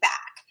feed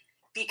back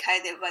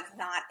because it was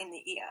not in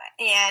the ear.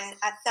 And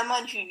as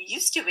someone who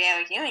used to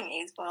wear hearing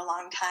aids for a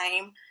long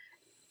time,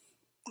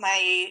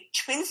 my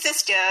twin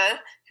sister,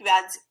 who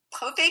has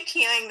perfect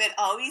hearing, would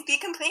always be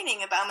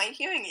complaining about my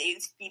hearing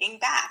aids feeding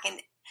back.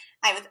 And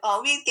I was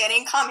always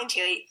getting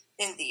commentary,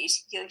 Lindsey,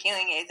 your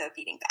hearing aids are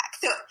feeding back.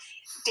 So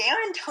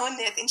Darren turned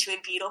this into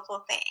a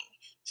beautiful thing.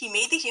 He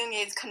made the hearing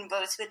aids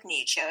converse with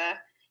nature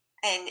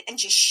and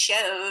just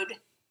showed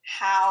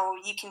how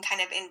you can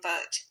kind of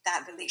invert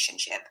that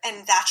relationship.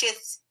 And that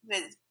just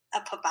was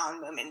a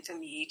profound moment for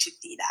me to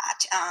see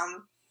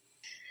that.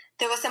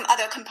 There were some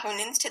other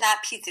components to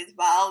that piece as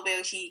well,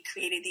 where he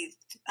created these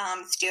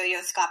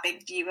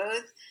stereoscopic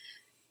viewers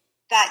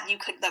that you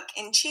could look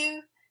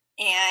into.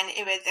 And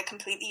it was a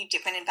completely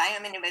different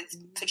environment. It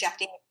was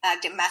projecting a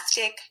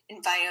domestic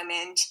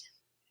environment,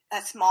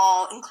 a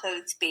small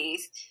enclosed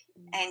space.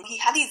 And he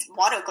had these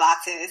water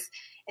glasses,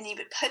 and he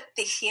would put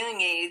the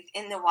hearing aids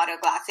in the water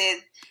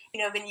glasses.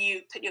 You know, when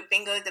you put your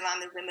fingers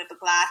around the rim of a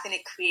glass and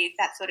it creates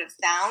that sort of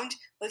sound,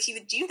 well, he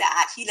would do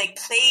that. He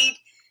played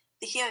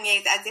the hearing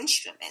aids as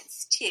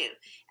instruments too.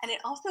 And it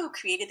also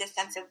created a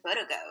sense of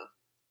vertigo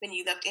when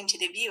you looked into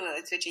the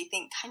viewers, which I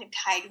think kind of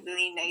tied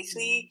really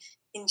nicely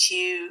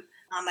into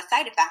a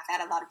side effect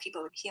that a lot of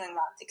people with hearing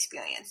loss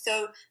experience.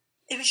 So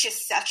it was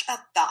just such a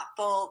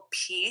thoughtful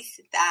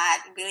piece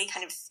that really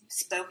kind of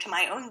spoke to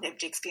my own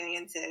lived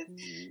experiences of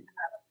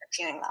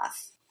hearing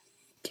loss.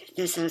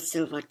 That sounds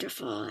so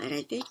wonderful. And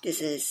I think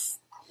this is,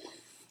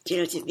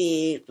 to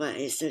me, what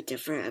is so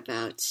different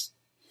about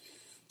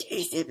the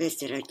exhibits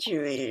that are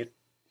curated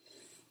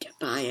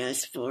by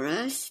us, for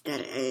us,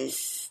 that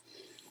is,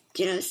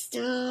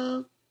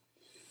 still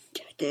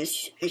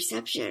this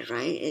exception,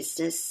 right? It's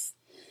just,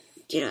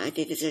 I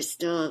think there's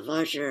still a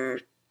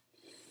larger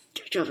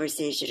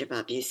conversation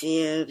about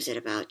museums and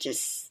about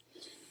just,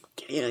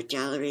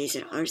 galleries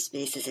and art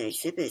spaces and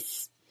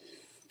exhibits,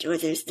 where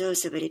there's still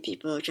so many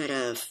people kind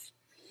of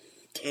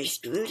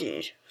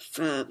excluded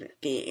from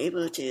being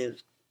able to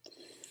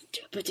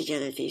put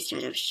together these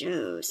kind of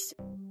shows.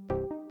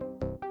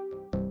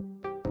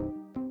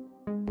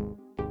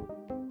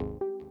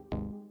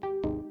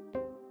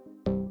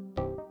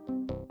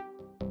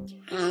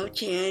 How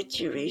can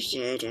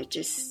curation and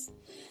just,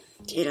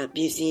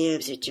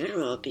 museums in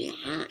general be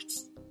hacked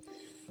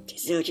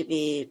so to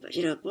be,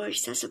 more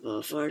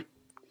accessible for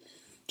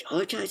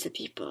all kinds of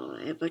people,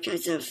 and what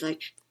kinds of,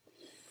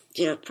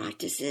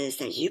 practices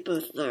that you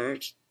both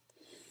learned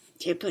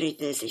in putting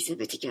this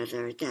exhibit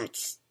together that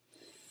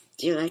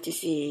you like to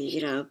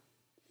see,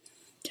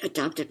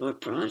 adopted more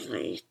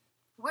broadly?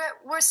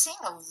 We're seeing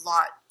a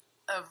lot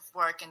of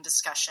work and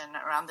discussion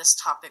around this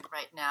topic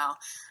right now.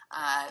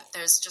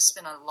 There's just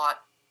been a lot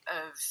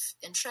of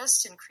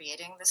interest in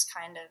creating this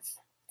kind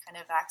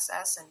of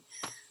access,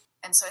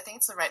 and so I think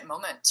it's the right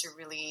moment to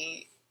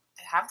really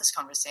have this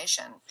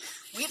conversation.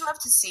 We'd love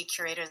to see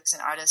curators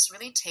and artists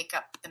really take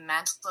up the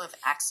mantle of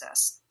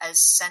access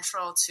as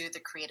central to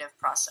the creative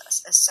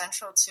process, as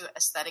central to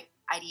aesthetic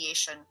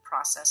ideation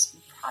process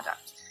and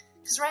product.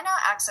 Because right now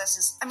access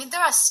is,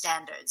 there are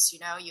standards, you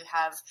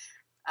have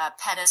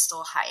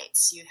pedestal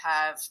heights, you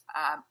have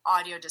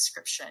audio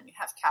description, you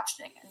have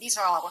captioning, and these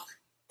are all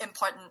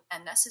important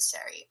and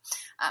necessary.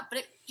 But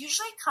it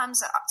usually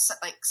comes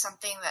like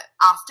something that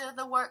after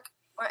the work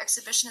or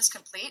exhibition is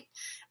complete,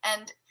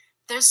 and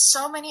there's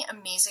so many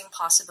amazing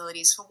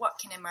possibilities for what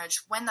can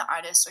emerge when the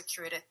artist or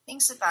curator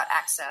thinks about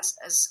access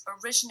as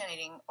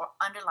originating or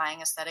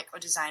underlying aesthetic or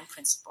design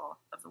principle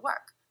of the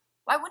work.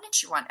 Why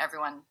wouldn't you want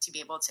everyone to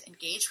be able to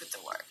engage with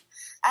the work?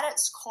 At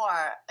its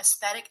core,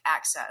 aesthetic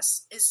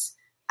access is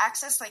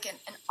access like an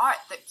art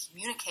that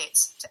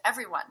communicates to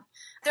everyone.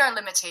 There are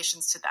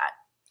limitations to that,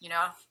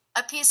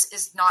 A piece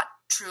is not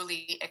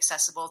truly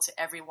accessible to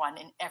everyone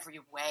in every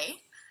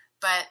way,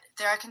 but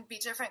there can be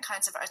different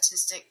kinds of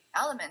artistic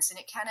elements, and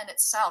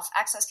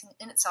access can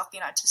in itself be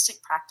an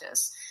artistic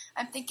practice.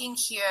 I'm thinking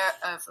here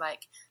of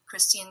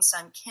Christine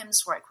Sun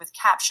Kim's work with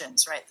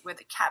captions, right, where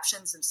the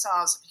captions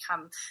themselves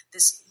become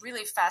this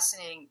really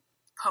fascinating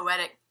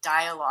poetic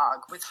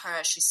dialogue with her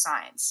as she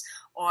signs.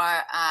 Or,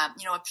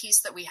 a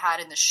piece that we had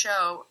in the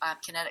show,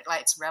 Kinetic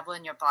Lights, Revel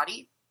in Your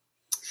Body,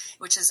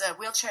 which is a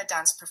wheelchair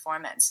dance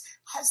performance,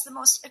 has the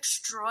most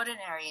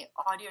extraordinary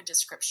audio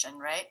description,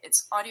 right?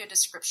 It's audio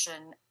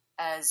description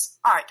as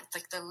art.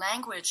 Like, the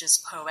language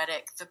is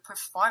poetic, the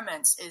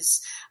performance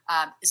is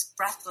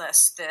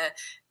breathless,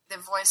 the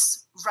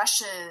voice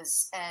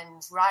rushes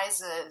and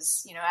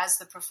rises, as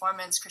the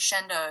performance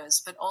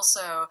crescendos, but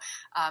also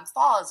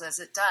falls as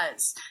it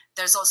does.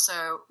 There's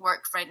also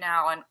work right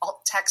now on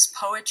alt text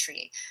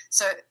poetry.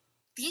 So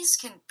these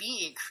can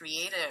be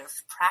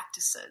creative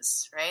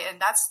practices, right?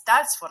 And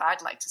that's what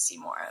I'd like to see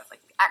more of,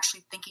 like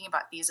actually thinking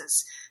about these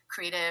as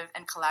creative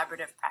and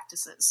collaborative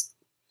practices.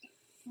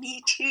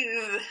 Me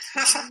too.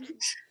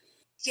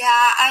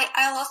 Yeah,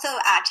 I'll also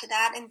add to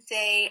that and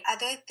say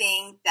other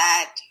things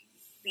that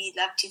we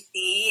love to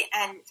see,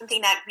 and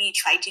something that we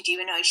tried to do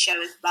in our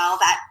show as well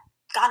that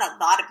got a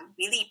lot of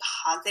really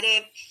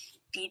positive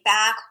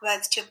feedback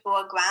was to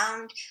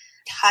foreground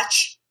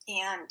touch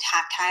and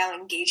tactile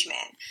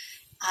engagement,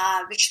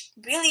 which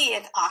really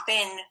is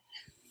often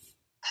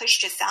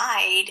pushed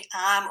aside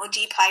or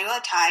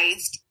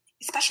deprioritized,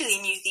 especially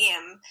in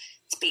museum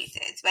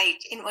spaces,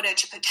 right, in order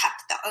to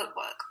protect the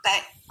artwork.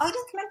 But art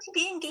is meant to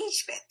be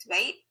engaged with,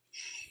 right?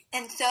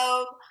 And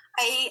so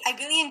I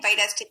really invite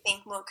us to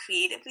think more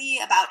creatively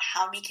about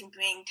how we can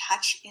bring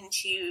touch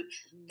into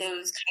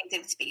those kinds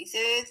of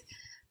spaces.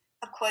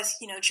 Of course,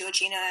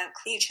 Georgina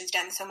Cleach has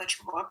done so much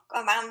work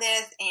around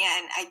this,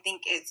 and I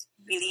think it's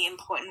really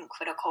important,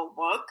 critical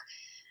work.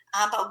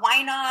 But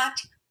why not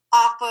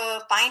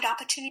find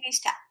opportunities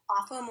to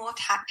offer more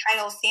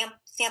tactile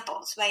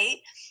samples, right?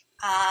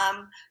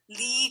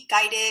 Lead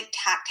guided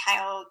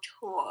tactile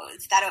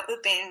tours that are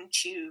open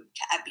to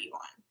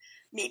everyone.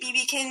 Maybe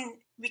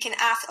we can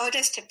ask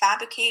artists to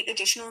fabricate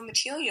additional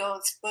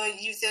materials for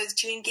users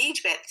to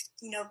engage with,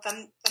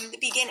 from the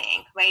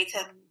beginning, right? So,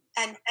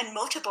 and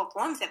multiple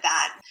forms of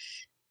that.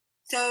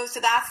 So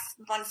that's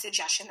one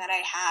suggestion that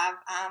I have.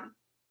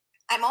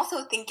 I'm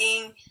also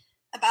thinking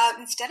about,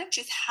 instead of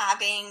just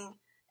having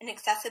an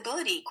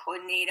accessibility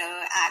coordinator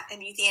at a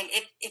museum,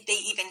 if they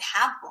even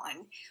have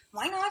one,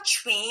 why not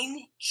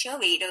train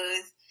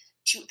curators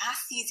to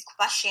ask these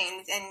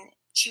questions and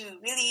to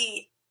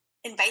really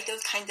invite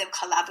those kinds of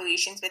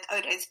collaborations with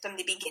artists from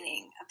the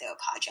beginning of their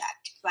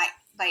project,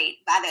 right,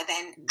 rather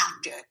than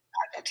after the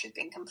project has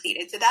been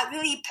completed. So that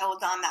really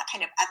builds on that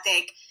kind of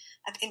ethic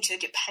of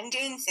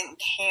interdependence and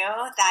care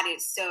that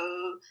is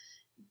so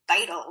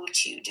vital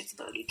to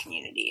disability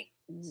community.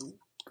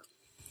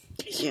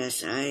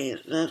 Yes, I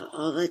love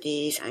all of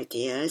these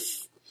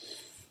ideas.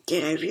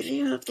 And I really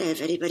hope that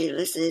if anybody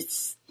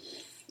listens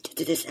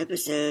to this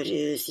episode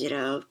who's,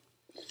 in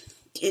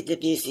the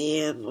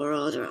museum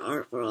world or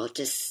art world,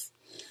 just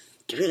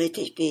to really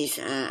take these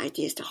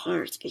ideas to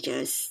heart,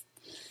 because,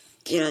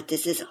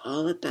 this is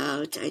all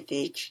about, I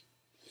think,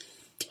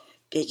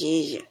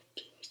 making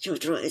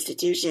cultural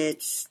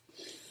institutions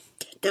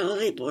not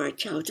only more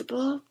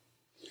accountable,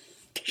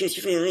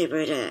 because really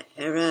we're in an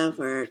era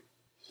where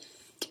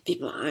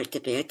people aren't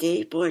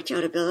demanding more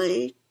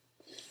accountability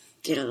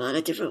in a lot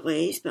of different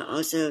ways, but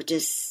also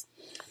just,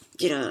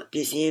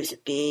 museums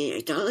being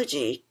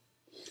acknowledging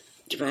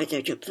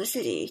their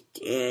complicity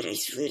in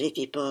excluding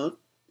people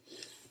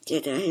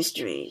in their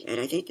history. And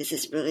I think this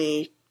is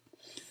really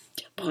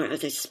part of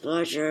this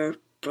larger,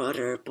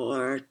 broader,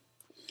 more,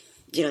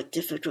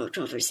 difficult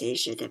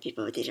conversation that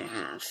people need to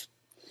have.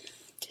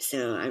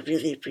 So I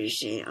really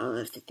appreciate all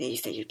of the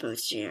things that you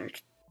both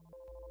shared.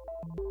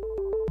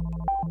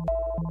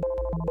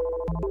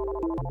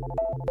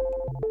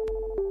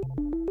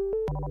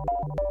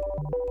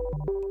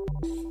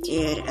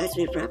 And as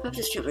we wrap up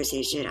this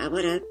conversation, I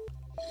want to,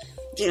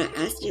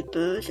 ask you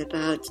both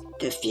about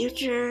the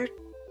future,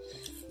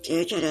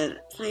 and kind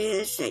of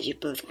plans that you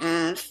both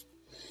have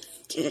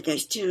in the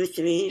next 2,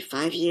 3,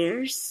 5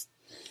 years.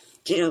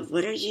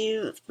 What are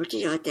you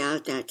working on now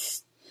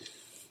that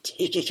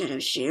you can kind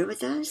of share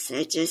with us,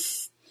 and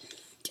just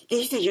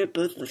things that you're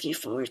both looking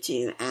forward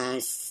to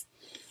as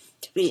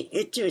we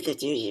enter the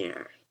new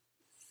year?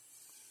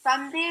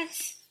 From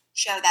this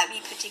show that we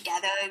put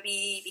together,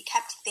 we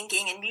kept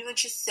thinking, and we were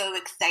just so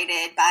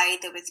excited by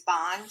the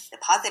response, the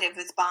positive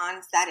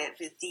response that it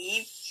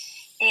received.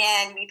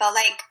 And we felt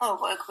like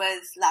our work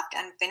was left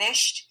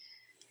unfinished,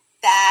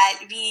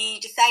 that we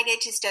decided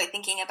to start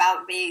thinking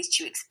about ways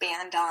to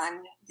expand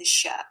on the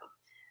show.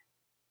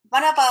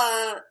 One of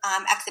our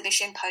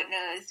exhibition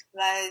partners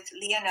was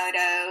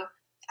Leonardo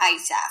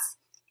Isas,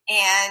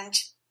 and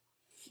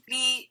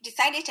we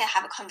decided to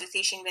have a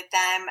conversation with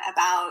them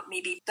about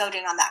maybe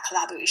building on that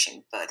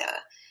collaboration further.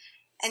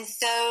 And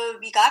so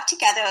we got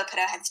together, put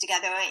our heads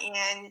together,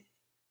 and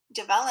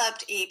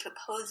developed a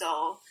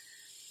proposal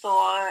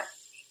for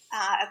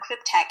a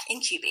cryptech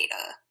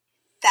incubator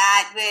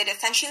that would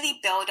essentially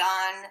build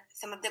on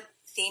some of the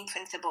same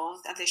principles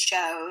of the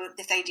show,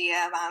 this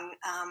idea around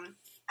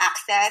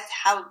access,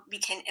 how we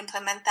can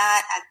implement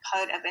that as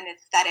part of an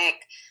aesthetic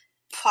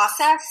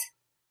process,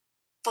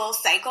 full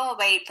cycle,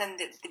 right from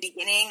the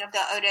beginning of the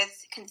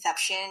artist's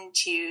conception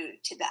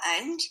to the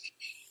end.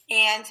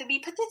 And so we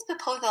put this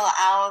proposal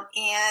out,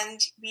 and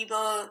we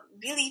were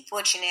really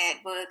fortunate.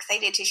 We're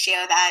excited to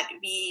share that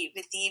we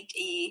received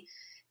a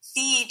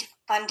seed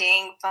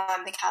funding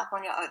from the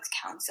California Arts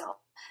Council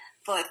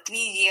for a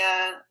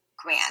 3-year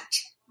grant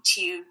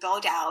to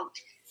build out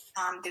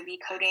the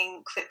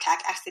Recoding Cryptech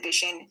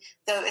exhibition.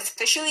 So it's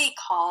officially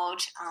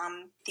called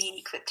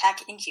the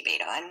Cryptech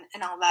Incubator,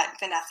 and I'll let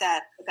Vanessa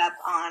pick up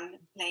on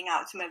laying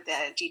out some of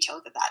the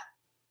details of that.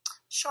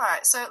 Sure.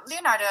 So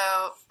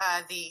Leonardo,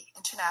 the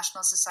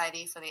International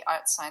Society for the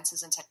Arts,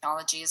 Sciences, and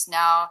Technology, is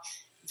now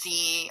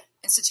the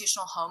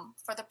institutional home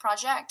for the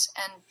project.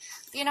 And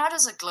Leonardo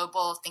is a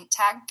global think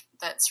tank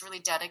that's really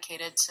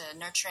dedicated to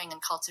nurturing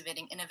and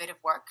cultivating innovative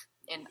work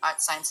in art,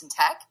 science, and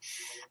tech.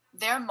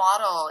 Their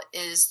model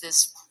is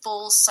this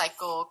full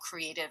cycle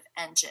creative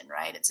engine,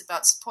 right? It's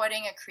about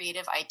supporting a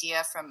creative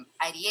idea from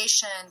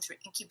ideation through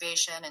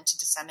incubation and to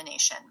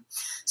dissemination.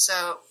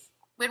 So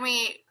when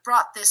we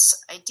brought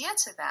this idea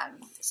to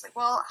them, it's like,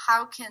 well,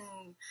 how can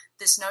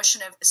this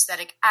notion of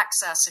aesthetic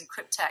access and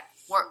cryptech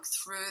work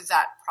through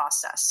that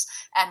process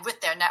and with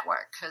their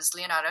network? Because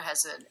Leonardo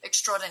has an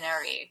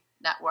extraordinary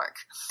network.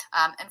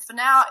 And for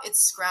now,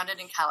 it's grounded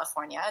in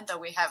California, though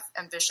we have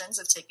ambitions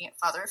of taking it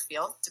farther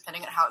afield,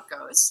 depending on how it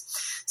goes.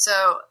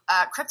 So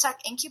Cryptech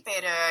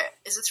Incubator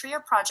is a 3-year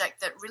project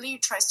that really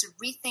tries to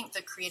rethink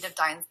the creative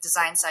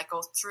design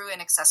cycle through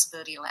an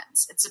accessibility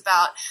lens. It's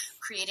about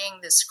creating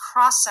this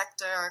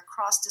cross-sector,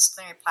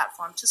 cross-disciplinary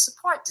platform to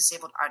support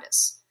disabled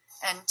artists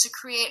and to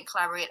create and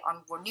collaborate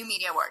on more new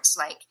media works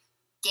like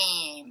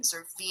games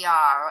or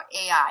VR or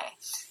AI.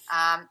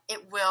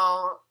 It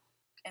will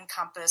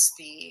encompass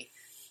the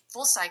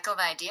full cycle of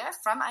an idea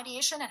from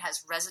ideation. It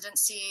has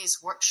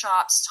residencies,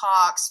 workshops,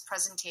 talks,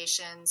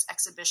 presentations,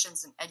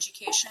 exhibitions, and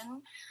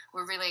education.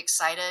 We're really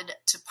excited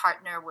to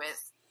partner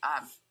with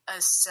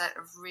a set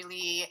of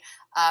really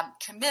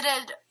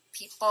committed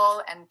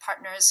people and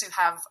partners who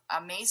have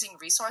amazing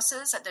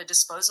resources at their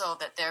disposal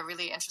that they're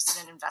really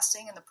interested in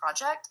investing in the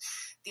project.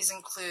 These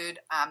include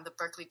the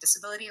Berkeley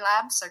Disability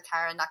Lab. So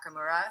Karen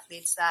Nakamura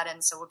leads that,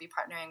 and so we'll be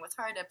partnering with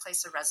her to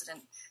place a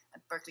resident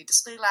at Berkeley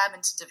Disability Lab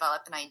and to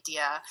develop an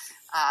idea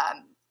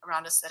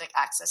around aesthetic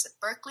access at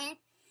Berkeley.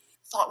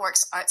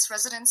 ThoughtWorks Arts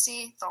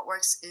Residency.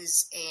 ThoughtWorks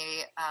is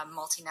a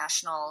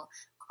multinational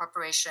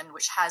corporation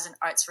which has an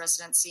arts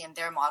residency, and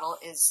their model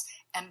is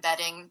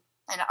embedding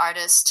an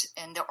artist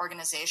in their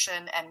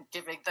organization and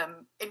giving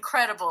them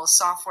incredible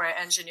software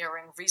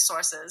engineering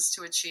resources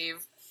to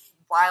achieve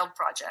wild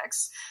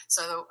projects.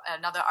 So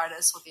another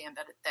artist will be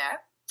embedded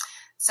there.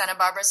 Santa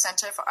Barbara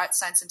Center for Art,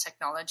 Science, and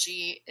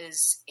Technology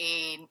is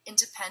an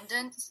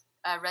independent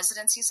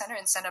residency center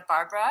in Santa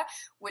Barbara,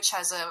 which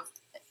has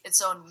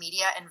its own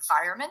media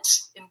environment,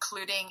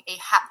 including a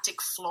haptic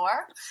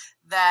floor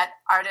that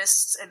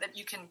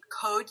you can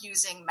code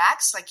using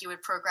Macs, like you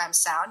would program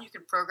sound. You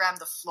could program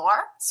the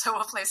floor, so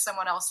we'll place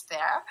someone else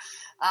there.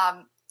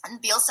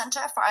 And Beal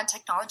Center for Art and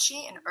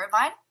Technology in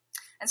Irvine.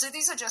 And so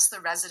these are just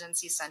the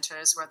residency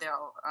centers where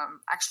they'll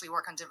actually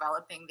work on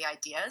developing the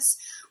ideas.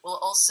 We'll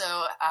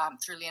also,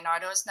 through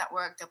Leonardo's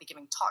network, they'll be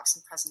giving talks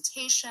and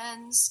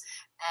presentations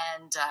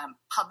and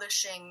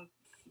publishing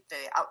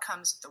the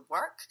outcomes of the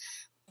work.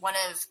 One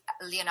of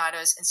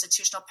Leonardo's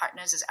institutional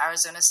partners is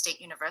Arizona State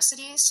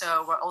University,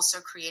 so we're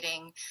also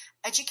creating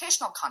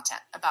educational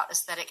content about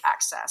aesthetic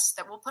access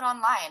that we'll put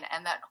online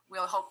and that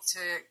we'll hope to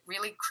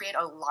really create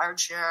a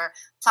larger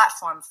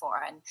platform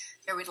for. And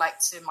here we'd like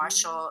to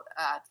marshal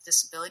the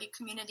disability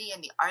community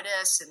and the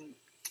artists and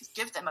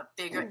give them a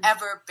bigger,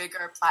 ever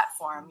bigger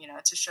platform,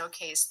 to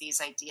showcase these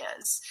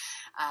ideas.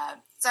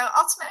 So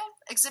ultimately,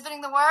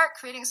 exhibiting the work,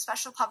 creating a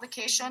special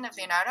publication of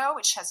Leonardo,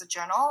 which has a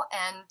journal,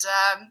 and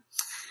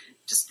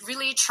just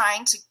really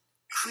trying to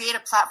create a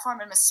platform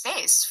and a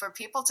space for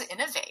people to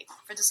innovate,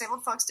 for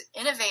disabled folks to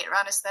innovate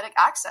around aesthetic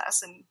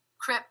access and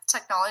crypt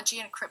technology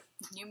and crypt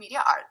new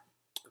media art.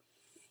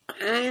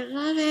 I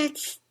love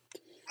it.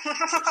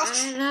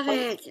 I love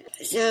it.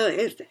 So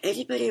if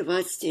anybody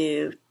wants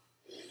to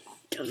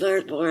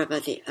learn more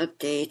about the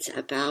updates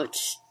about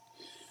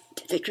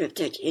the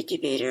Cryptech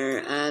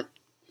Incubator,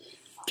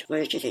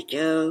 where should they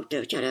go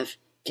to kind of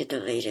get the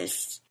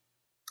latest?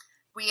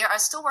 We are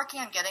still working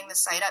on getting the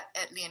site up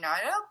at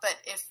Leonardo, but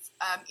if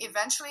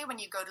eventually when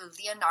you go to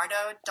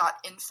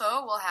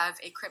leonardo.info, we'll have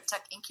a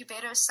Cryptech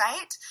Incubator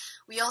site.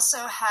 We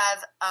also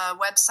have a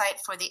website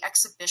for the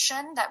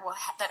exhibition that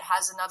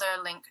has another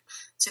link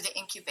to the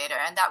incubator,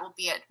 and that will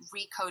be at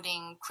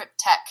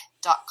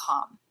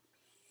recodingcryptech.com.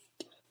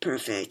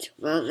 Perfect.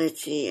 Well,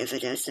 let's see,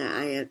 Vanessa,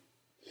 I am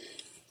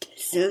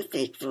so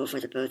thankful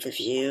for the both of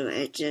you,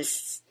 and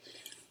just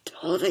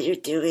all that you're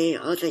doing,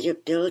 all that you're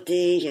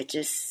building, and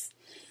just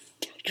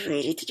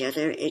creating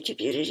together in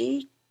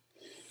community.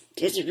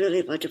 It's a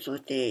really wonderful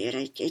thing, and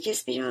it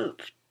gives me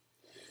hope.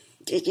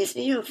 It gives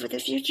me hope for the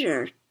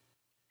future.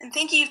 And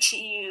thank you to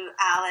you,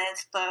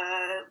 Alice,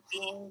 for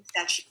being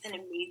such an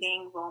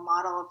amazing role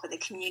model for the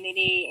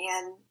community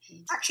and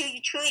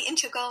actually truly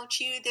integral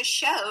to the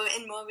show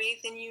in more ways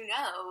than you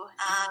know,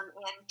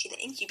 and to the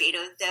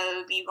incubator.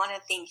 So we want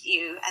to thank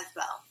you as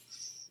well.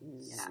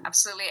 Yeah,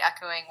 absolutely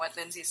echoing what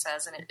Lindsey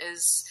says, and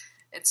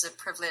it's a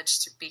privilege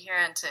to be here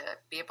and to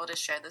be able to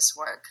share this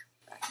work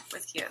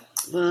with you.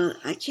 Well,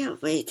 I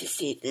can't wait to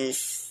see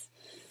this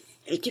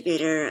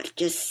incubator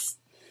just,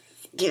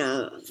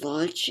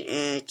 launch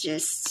and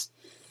just,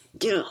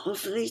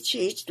 hopefully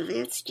change the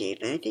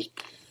landscape. I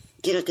think,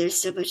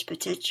 there's so much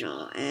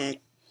potential, and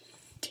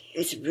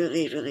it's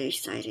really, really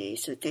exciting.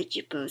 So thank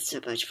you both so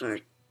much for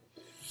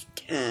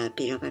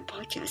being on my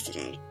podcast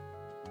today.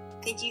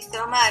 Thank you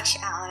so much,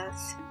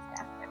 Alice.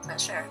 Yeah, my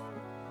pleasure.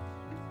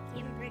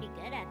 Getting pretty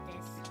good at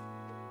this.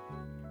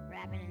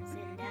 Rapping and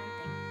sitting down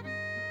thing.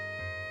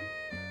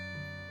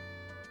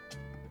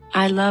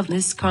 I love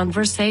this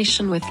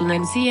conversation with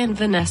Lindsey and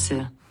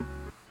Vanessa.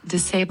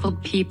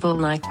 Disabled people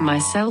like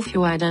myself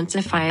who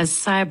identify as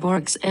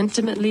cyborgs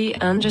intimately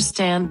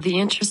understand the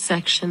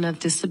intersection of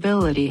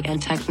disability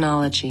and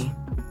technology.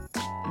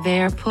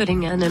 They're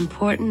putting an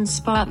important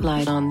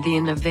spotlight on the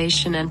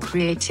innovation and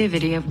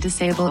creativity of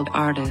disabled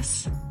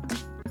artists.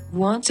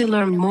 Want to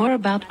learn more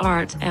about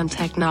art and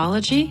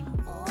technology?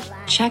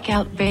 Check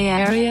out Bay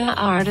Area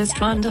artist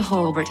Rhonda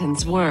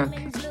Holberton's work,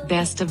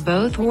 Best of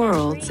Both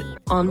Worlds,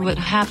 on what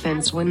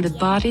happens when the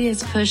body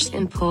is pushed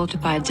and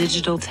pulled by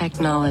digital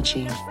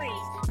technology.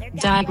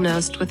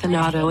 Diagnosed with an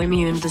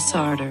autoimmune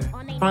disorder,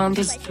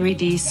 Rhonda's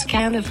 3D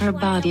scan of her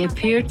body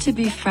appeared to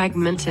be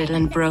fragmented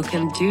and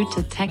broken due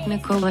to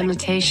technical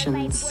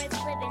limitations.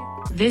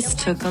 This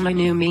took on a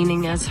new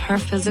meaning as her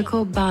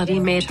physical body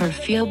made her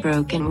feel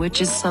broken,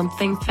 which is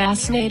something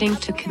fascinating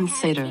to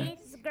consider.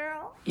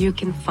 You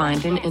can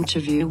find an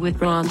interview with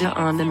Rhonda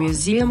on the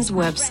museum's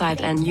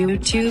website and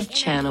YouTube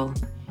channel.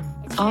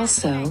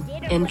 Also,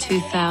 in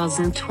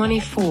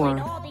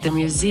 2024, the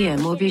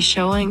museum will be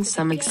showing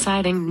some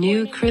exciting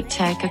new crit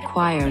tech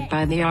acquired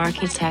by the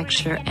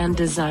architecture and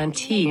design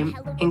team,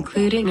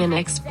 including an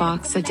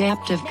Xbox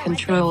adaptive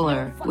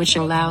controller, which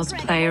allows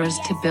players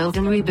to build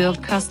and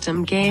rebuild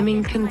custom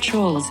gaming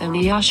controls, and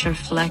the Usher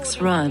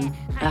Flex Run,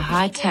 a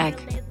high-tech,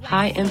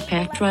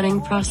 high-impact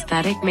running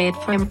prosthetic made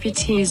for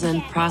amputees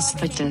and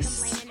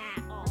prosthetists.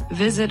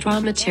 Visit Raw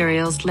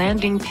Materials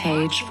landing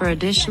page for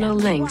additional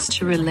links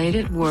to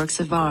related works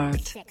of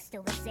art.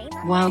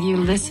 While you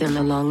listen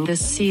along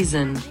this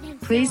season,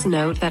 please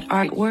note that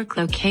artwork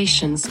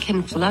locations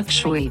can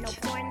fluctuate.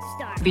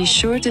 Be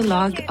sure to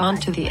log on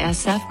to the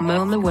SF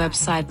MoMA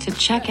website to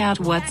check out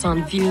what's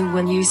on view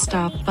when you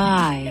stop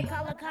by.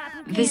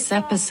 This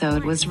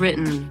episode was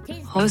written,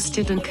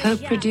 hosted and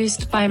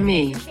co-produced by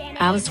me,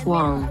 Alice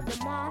Wong.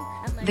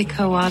 The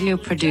co-audio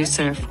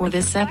producer for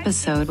this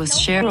episode was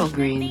Cheryl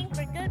Green.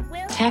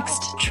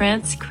 Text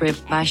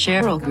transcript by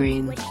Cheryl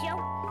Green.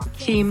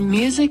 Theme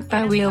music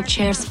by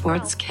Wheelchair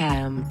Sports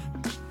Camp.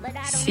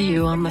 See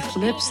you on the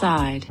flip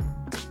side.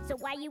 So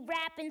why you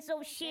rapping so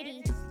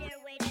shitty?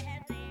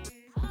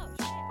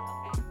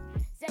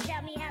 So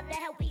tell me how the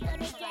hell we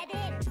gonna get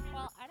in?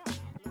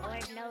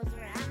 Lord knows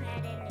where I'm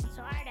headed.